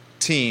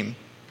team.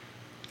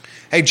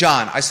 Hey,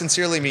 John, I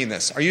sincerely mean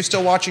this. Are you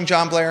still watching,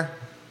 John Blair?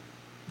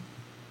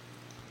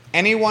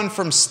 Anyone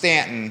from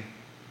Stanton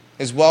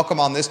is welcome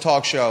on this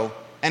talk show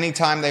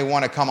anytime they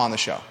want to come on the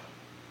show.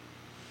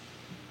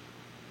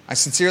 I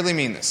sincerely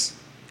mean this.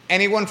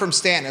 Anyone from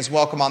Stanton is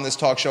welcome on this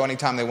talk show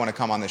anytime they want to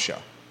come on this show.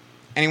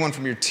 Anyone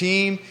from your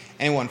team,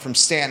 anyone from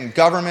Stanton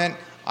government,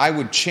 I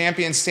would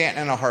champion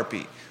Stanton in a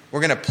heartbeat. We're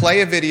going to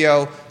play a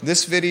video.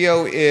 This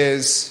video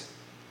is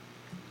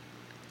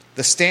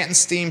the Stanton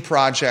Steam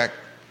Project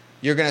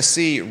you're going to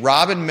see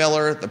Robin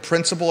Miller, the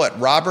principal at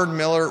Robin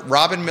Miller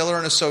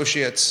and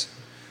Associates,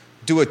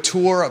 do a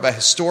tour of a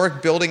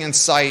historic building and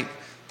site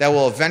that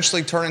will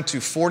eventually turn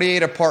into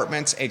 48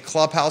 apartments, a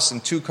clubhouse,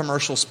 and 2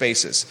 commercial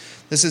spaces.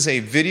 This is a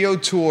video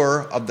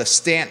tour of the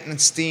Stanton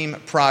Steam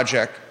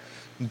project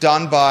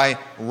done by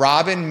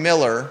Robin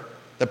Miller,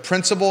 the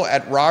principal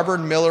at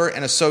Robin Miller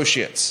and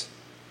Associates.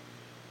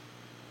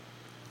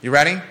 You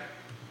ready?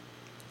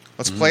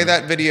 Let's play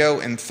that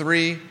video in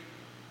 3.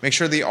 Make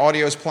sure the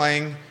audio is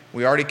playing.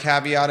 We already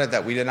caveated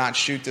that we did not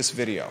shoot this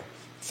video.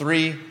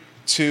 3,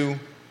 2,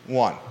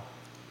 1.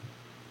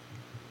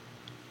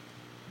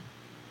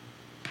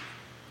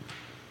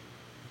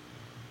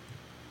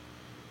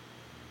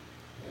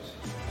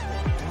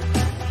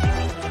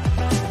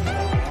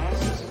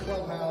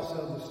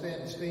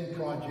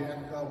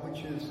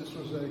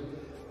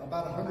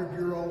 About a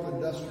 100-year-old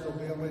industrial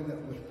building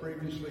that was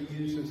previously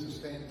used as a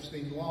Stanton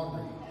Steam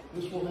laundry.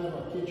 This will have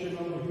a kitchen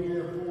over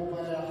here, full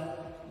bath.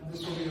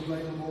 This will be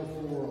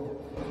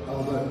available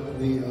for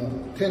the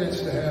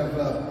tenants to have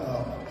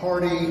a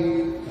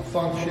party, a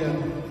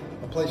function,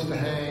 a place to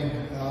hang,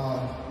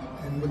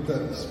 and with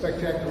the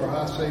spectacular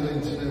high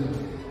ceilings and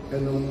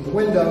the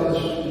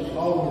windows,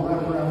 all the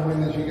wraparound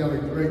windows, you got a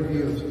great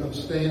view of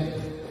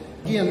Stanton.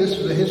 Again, this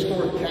is a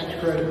historic tax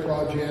credit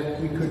project.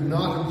 We could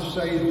not have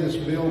saved this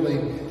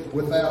building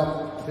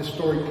without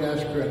historic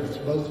tax credits.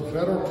 Both the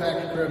federal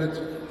tax credits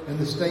and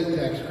the state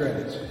tax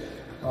credits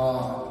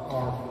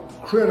are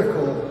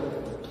critical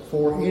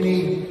for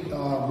any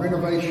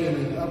renovation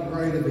and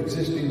upgrade of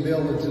existing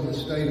buildings in the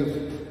state of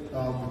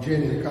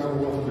Virginia, the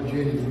Commonwealth of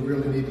Virginia. We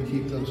really need to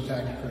keep those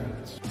tax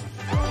credits.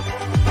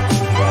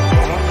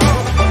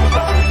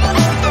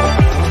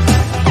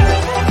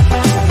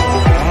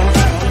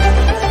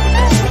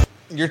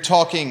 You're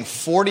talking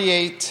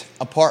 48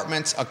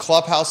 apartments, a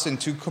clubhouse, and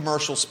 2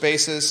 commercial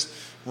spaces.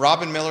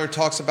 Robin Miller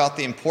talks about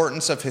the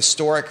importance of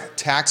historic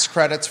tax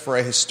credits for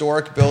a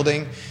historic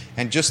building.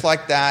 And just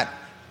like that,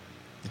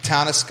 the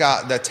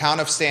town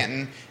of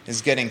Stanton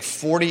is getting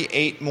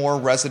 48 more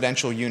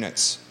residential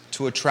units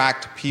to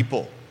attract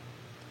people.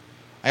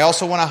 I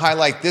also want to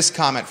highlight this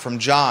comment from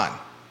John.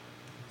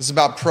 This is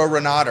about Pro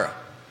Renata.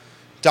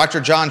 Dr.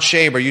 John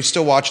Shabe, are you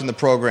still watching the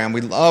program?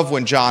 We love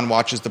when John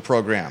watches the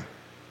program.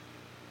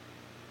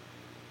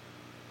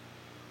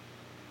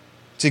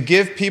 To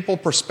give people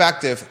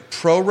perspective,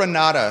 Pro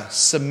Renata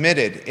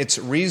submitted its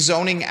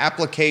rezoning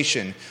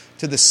application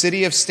to the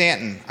city of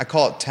Stanton. I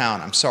call it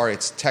town. I'm sorry,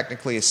 it's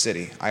technically a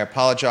city. I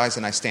apologize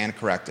and I stand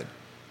corrected.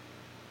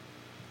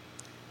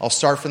 I'll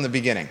start from the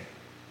beginning.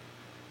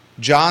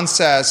 John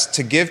says,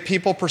 to give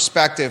people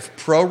perspective,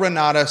 Pro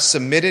Renata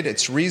submitted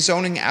its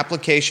rezoning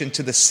application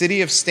to the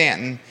city of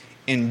Stanton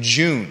in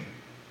June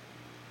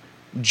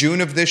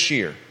of this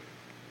year.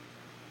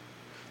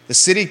 The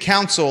City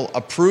Council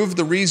approved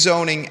the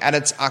rezoning at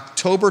its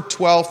October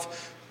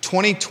 12th,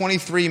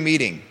 2023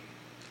 meeting.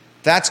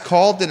 That's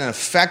called an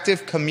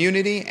effective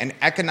community and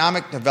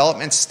economic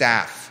development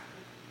staff.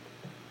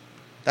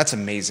 That's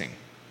amazing.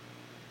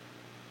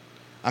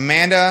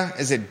 Amanda,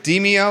 is it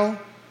Demio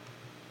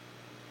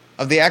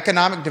of the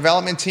economic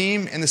development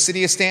team in the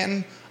city of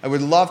Stanton? I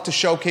would love to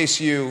showcase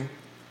you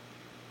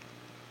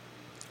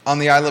on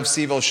the I Love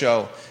CVille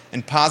show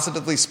and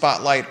positively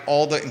spotlight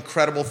all the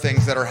incredible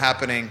things that are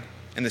happening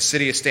in the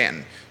city of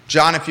Stanton.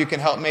 John, if you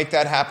can help make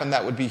that happen,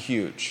 that would be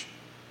huge.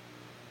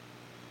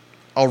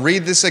 I'll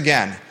read this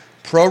again.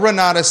 Pro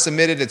Renata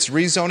submitted its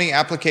rezoning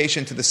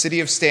application to the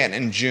city of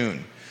Stanton in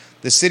June.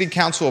 The city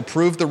council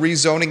approved the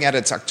rezoning at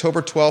its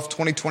October 12,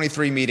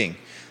 2023 meeting.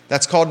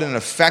 That's called an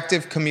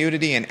effective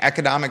community and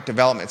economic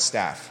development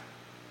staff.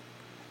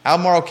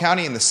 Albemarle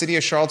County and the city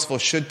of Charlottesville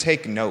should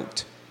take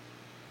note.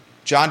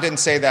 John didn't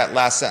say that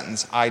last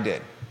sentence. I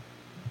did.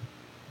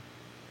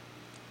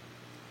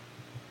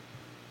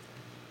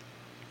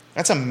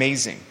 That's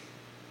amazing.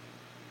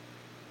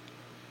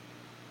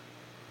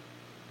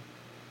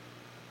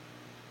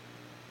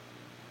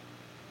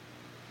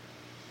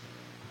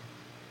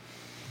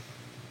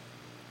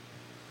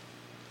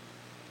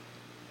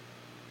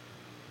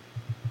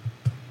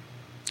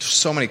 There's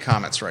so many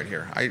comments right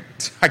here. I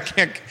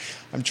can't,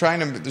 I'm trying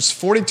to, there's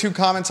 42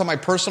 comments on my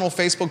personal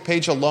Facebook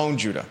page alone,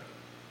 Judah.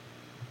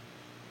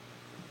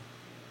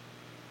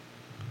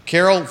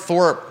 Carol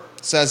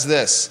Thorpe says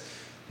this.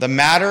 The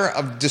matter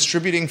of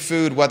distributing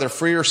food, whether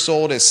free or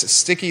sold, is a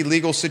sticky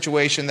legal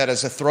situation that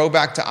is a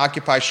throwback to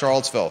Occupy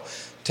Charlottesville.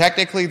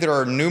 Technically, there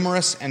are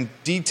numerous and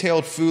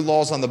detailed food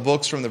laws on the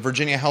books from the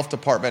Virginia Health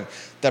Department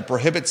that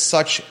prohibit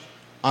such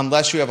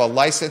unless you have a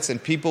license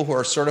and people who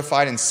are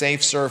certified in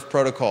safe serve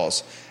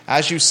protocols.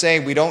 As you say,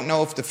 we don't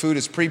know if the food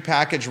is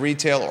prepackaged,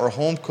 retail, or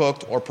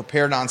home-cooked or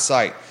prepared on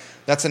site.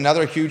 That's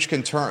another huge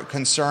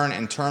concern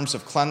in terms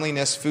of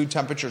cleanliness, food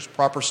temperatures,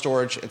 proper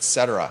storage,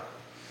 etc.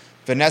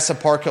 Vanessa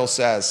Parkhill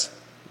says,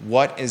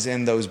 what is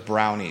in those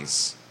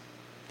brownies?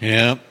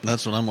 Yeah,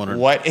 that's what I'm wondering.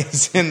 What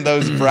is in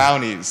those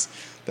brownies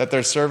that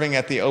they're serving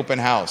at the open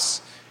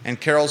house?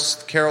 And Carol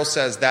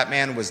says that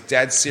man was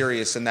dead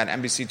serious in that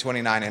NBC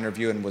 29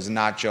 interview and was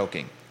not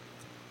joking.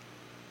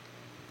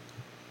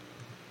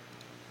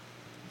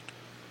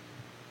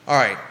 All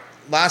right.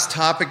 Last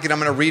topic, and I'm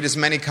going to read as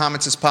many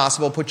comments as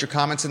possible. Put your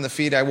comments in the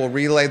feed. I will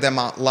relay them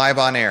live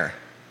on air.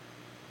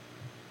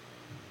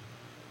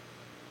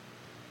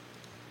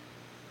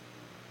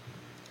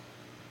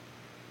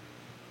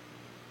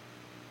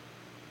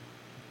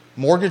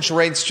 Mortgage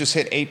rates just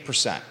hit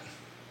 8%.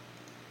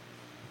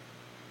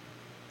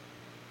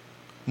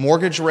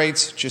 Mortgage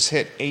rates just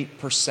hit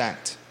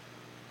 8%.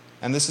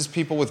 And this is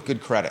people with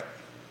good credit.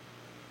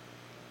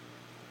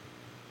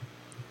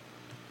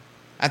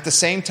 At the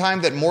same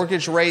time that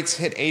mortgage rates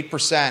hit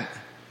 8%,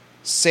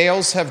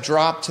 sales have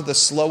dropped to the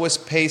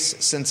slowest pace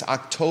since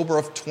October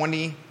of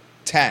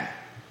 2010.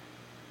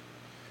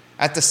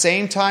 At the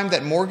same time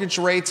that mortgage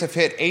rates have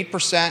hit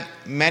 8%,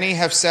 many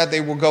have said they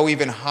will go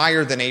even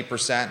higher than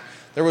 8%.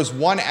 There was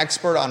one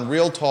expert on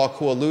Real Talk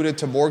who alluded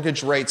to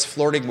mortgage rates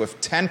flirting with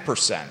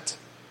 10%.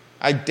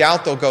 I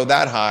doubt they'll go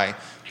that high,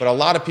 but a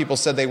lot of people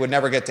said they would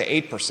never get to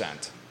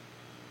 8%.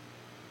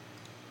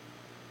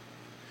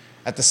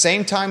 At the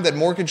same time that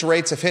mortgage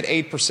rates have hit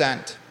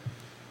 8%,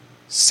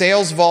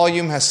 sales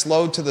volume has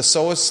slowed to the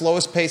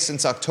slowest pace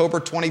since October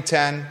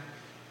 2010.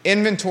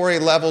 Inventory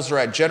levels are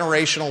at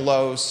generational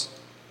lows,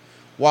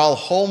 while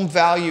home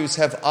values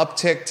have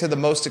upticked to the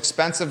most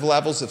expensive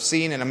levels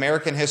seen in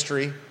American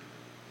history.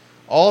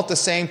 All at the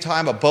same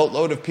time, a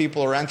boatload of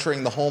people are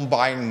entering the home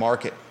buying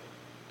market.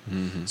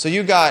 Mm-hmm. So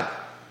you got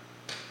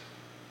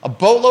a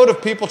boatload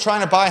of people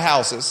trying to buy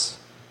houses.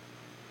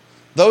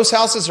 Those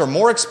houses are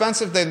more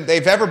expensive than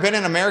they've ever been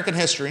in American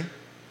history.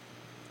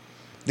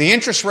 The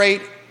interest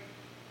rate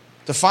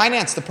to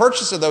finance the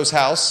purchase of those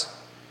houses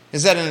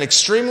is at an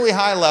extremely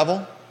high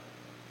level.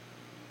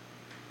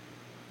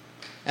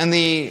 And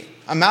the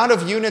amount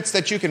of units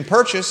that you can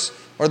purchase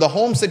or the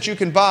homes that you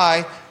can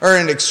buy are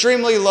at an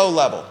extremely low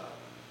level.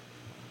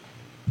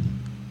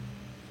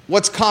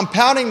 What's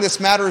compounding this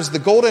matter is the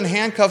golden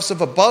handcuffs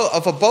of a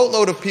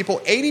boatload of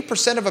people.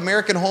 80% of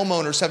American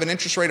homeowners have an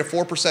interest rate of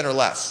 4% or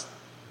less.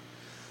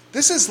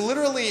 This is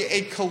literally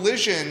a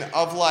collision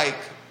of like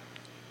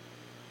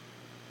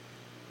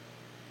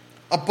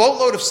a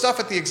boatload of stuff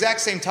at the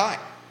exact same time.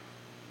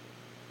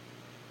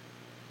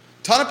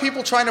 Ton of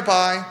people trying to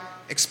buy,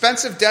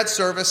 expensive debt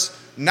service,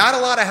 not a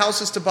lot of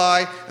houses to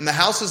buy, and the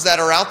houses that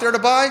are out there to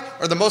buy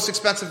are the most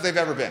expensive they've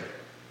ever been.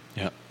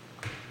 Yeah.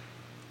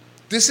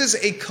 This is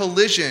a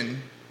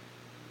collision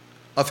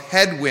of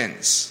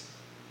headwinds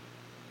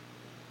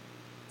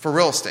for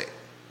real estate.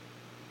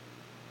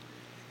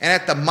 And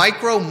at the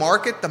micro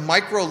market, the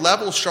micro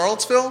level,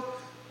 Charlottesville,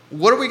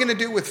 what are we going to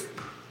do with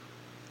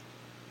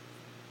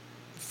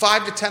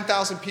 5,000 to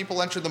 10,000 people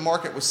enter the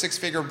market with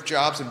six-figure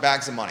jobs and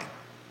bags of money?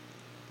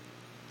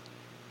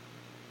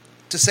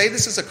 To say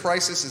this is a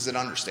crisis is an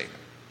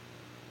understatement.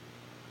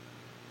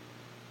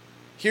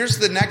 Here's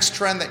the next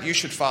trend that you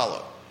should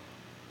follow.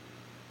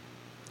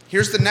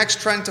 Here's the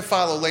next trend to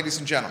follow, ladies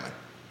and gentlemen.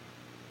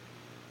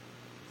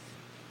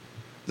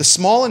 The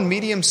small and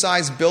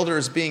medium-sized builder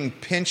is being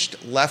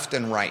pinched left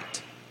and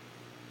right.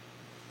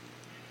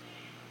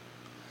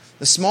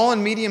 The small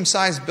and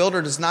medium-sized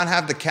builder does not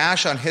have the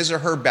cash on his or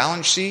her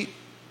balance sheet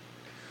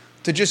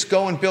to just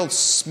go and build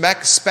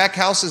spec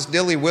houses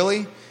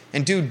nilly-willy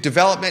and do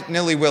development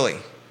nilly-willy.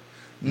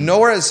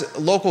 Nor has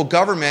local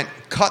government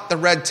cut the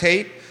red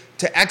tape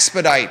to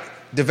expedite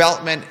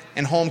development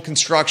and home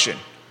construction,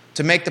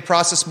 to make the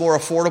process more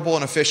affordable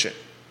and efficient.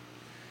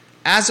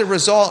 As a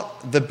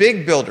result, the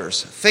big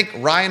builders, think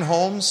Ryan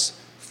Homes,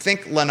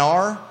 think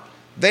Lennar,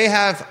 they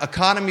have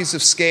economies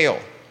of scale.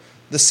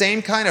 The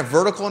same kind of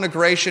vertical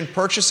integration,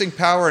 purchasing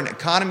power, and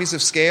economies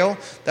of scale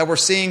that we're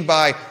seeing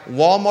by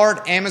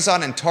Walmart,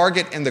 Amazon, and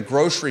Target in the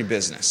grocery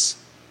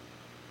business.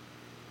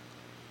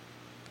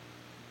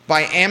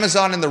 By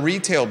Amazon in the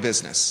retail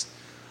business.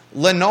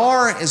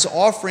 Lennar is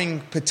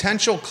offering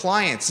potential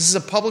clients, this is a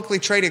publicly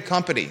traded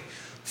company,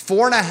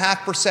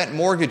 4.5%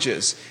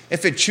 mortgages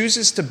if it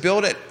chooses to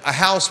build a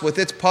house with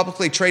its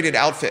publicly traded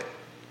outfit.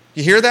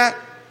 You hear that?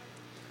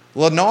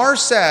 Lennar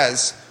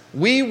says,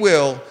 we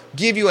will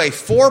give you a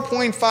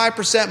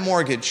 4.5%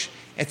 mortgage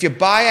if you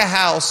buy a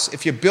house,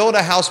 if you build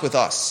a house with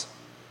us.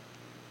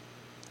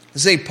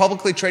 This is a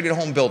publicly traded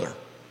home builder.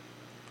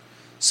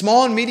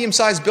 Small and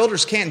medium-sized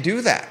builders can't do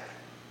that.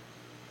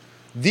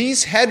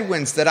 These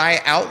headwinds that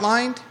I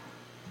outlined,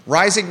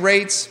 rising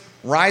rates,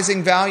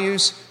 rising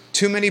values,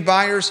 too many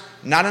buyers,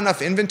 not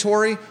enough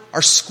inventory,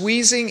 are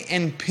squeezing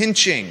and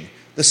pinching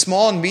the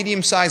small and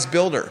medium-sized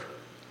builder.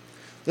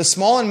 The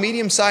small and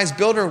medium-sized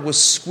builder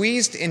was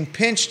squeezed and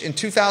pinched in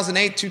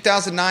 2008,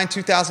 2009,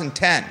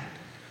 2010.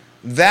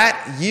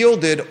 That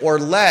yielded or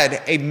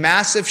led a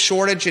massive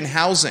shortage in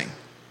housing.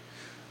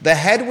 The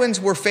headwinds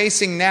we're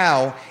facing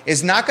now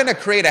is not going to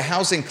create a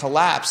housing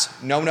collapse.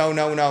 No, no,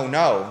 no, no,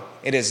 no.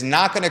 It is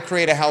not going to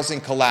create a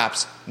housing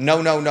collapse. No,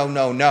 no, no,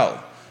 no, no.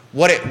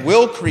 What it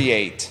will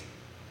create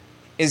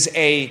is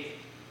a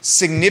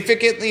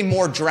significantly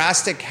more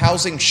drastic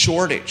housing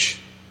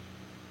shortage.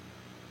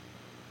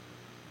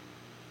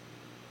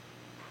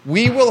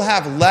 We will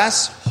have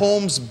less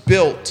homes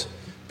built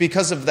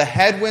because of the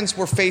headwinds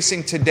we're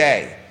facing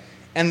today.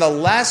 And the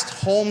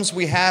less homes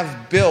we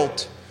have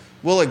built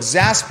will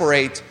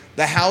exasperate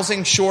the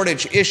housing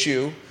shortage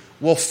issue,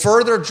 will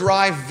further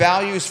drive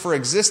values for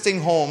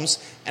existing homes,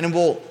 and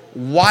will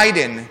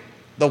widen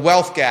the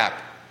wealth gap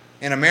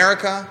in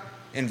America,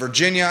 in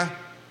Virginia,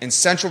 in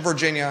Central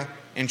Virginia,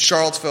 in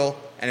Charlottesville,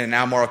 and in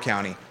Albemarle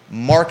County.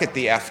 Mark it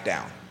the F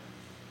down.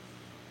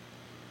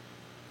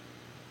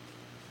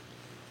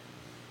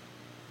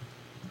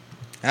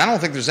 And I don't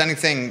think there's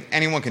anything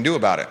anyone can do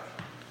about it.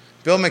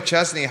 Bill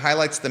McChesney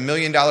highlights the $1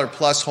 million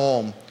plus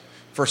home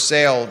for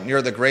sale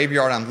near the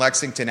graveyard on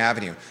Lexington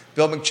Avenue.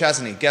 Bill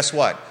McChesney, guess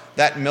what?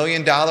 That $1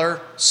 million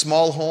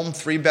small home,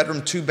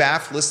 3-bedroom,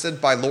 2-bath, listed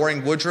by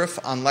Loring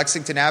Woodruff on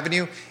Lexington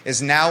Avenue,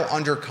 is now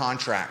under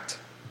contract.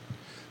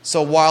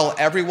 So while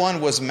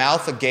everyone was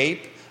mouth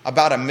agape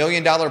about a $1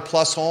 million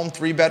plus home,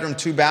 3-bedroom,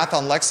 2-bath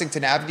on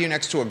Lexington Avenue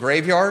next to a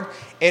graveyard,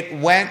 it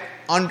went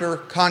under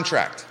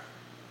contract.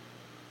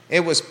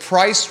 It was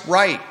priced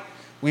right.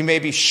 We may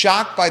be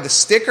shocked by the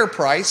sticker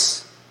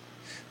price,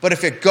 but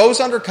if it goes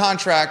under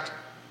contract,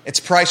 it's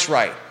priced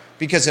right.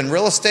 Because in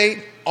real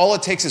estate, all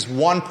it takes is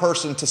one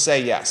person to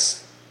say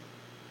yes.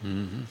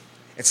 Mm-hmm.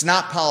 It's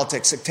not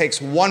politics. It takes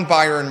one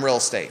buyer in real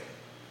estate.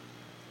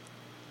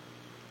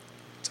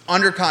 It's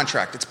under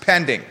contract. It's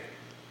pending.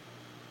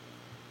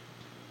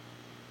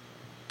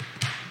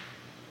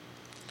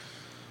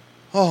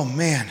 Oh,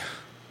 man.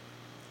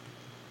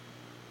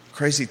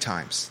 Crazy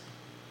times.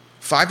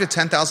 5,000 to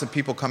 10,000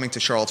 people coming to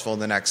Charlottesville in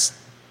the next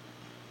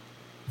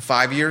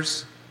 5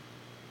 years.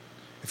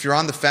 If you're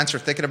on the fence or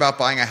thinking about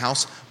buying a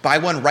house, buy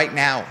one right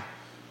now.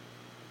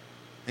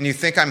 And you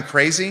think I'm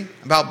crazy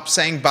about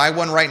saying buy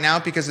one right now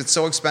because it's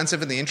so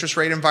expensive and the interest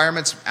rate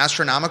environment's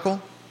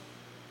astronomical?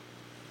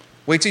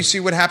 Wait till you see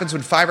what happens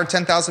when 5,000 or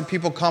 10,000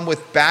 people come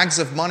with bags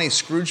of money,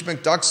 Scrooge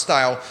McDuck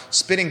style,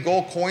 spitting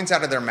gold coins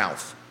out of their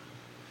mouth.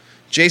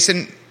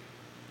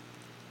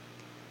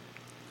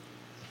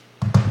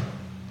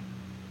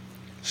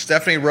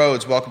 Stephanie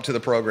Rhodes, welcome to the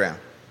program.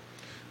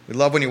 We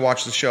love when you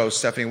watch the show,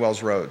 Stephanie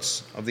Wells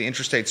Rhodes of the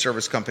Interstate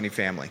Service Company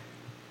family.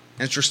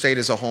 Interstate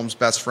is a home's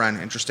best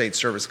friend, Interstate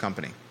Service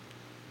Company.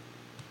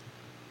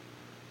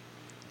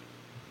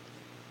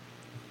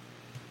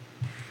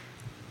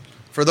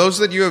 For those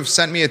that you have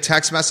sent me a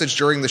text message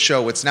during the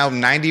show, it's now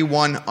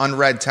 91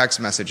 unread text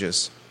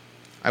messages.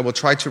 I will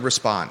try to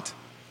respond.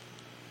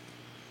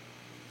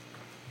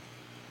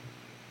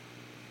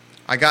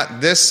 I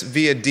got this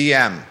via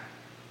DM.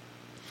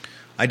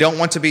 I don't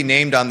want to be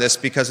named on this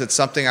because it's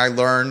something I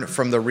learned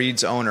from the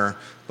Reed's owner,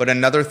 but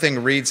another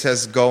thing Reed's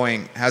has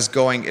going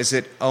is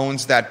it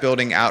owns that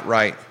building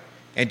outright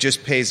and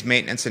just pays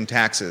maintenance and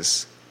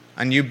taxes.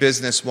 A new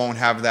business won't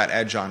have that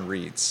edge on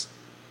Reed's.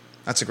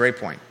 That's a great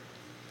point.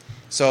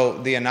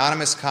 So the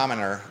anonymous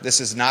commenter, this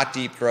is not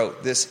Deep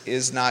Throat,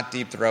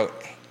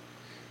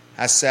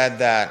 has said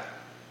that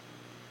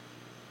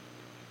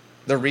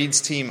the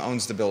Reed's team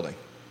owns the building.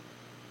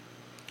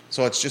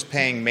 So it's just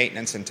paying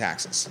maintenance and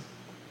taxes.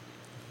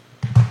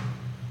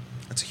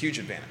 That's a huge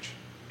advantage.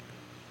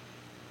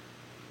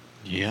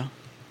 Yeah.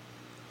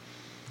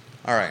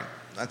 All right.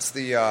 That's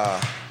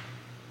the,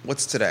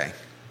 what's today?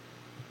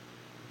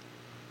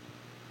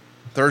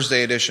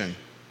 Thursday edition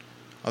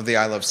of the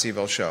I Love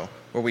CVille show,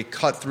 where we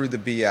cut through the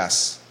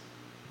BS.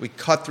 We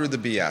cut through the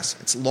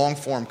BS. It's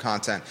long-form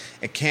content.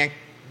 It can't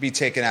be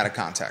taken out of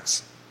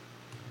context.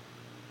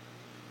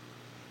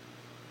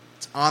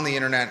 It's on the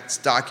internet. It's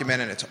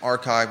documented. It's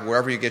archived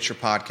wherever you get your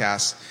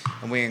podcasts.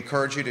 And we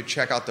encourage you to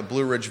check out the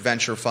Blue Ridge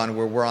Venture Fund,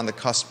 where we're on the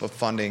cusp of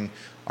funding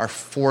our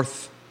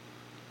fourth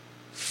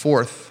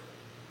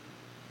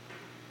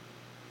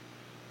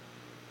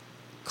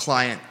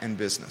client and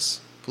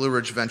business.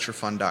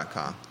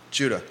 BlueRidgeVentureFund.com.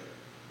 Judah,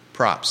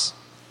 props.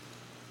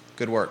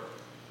 Good work.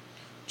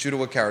 Judah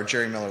Wickower,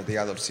 Jerry Miller, the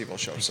I Love CVille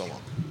show. So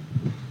long.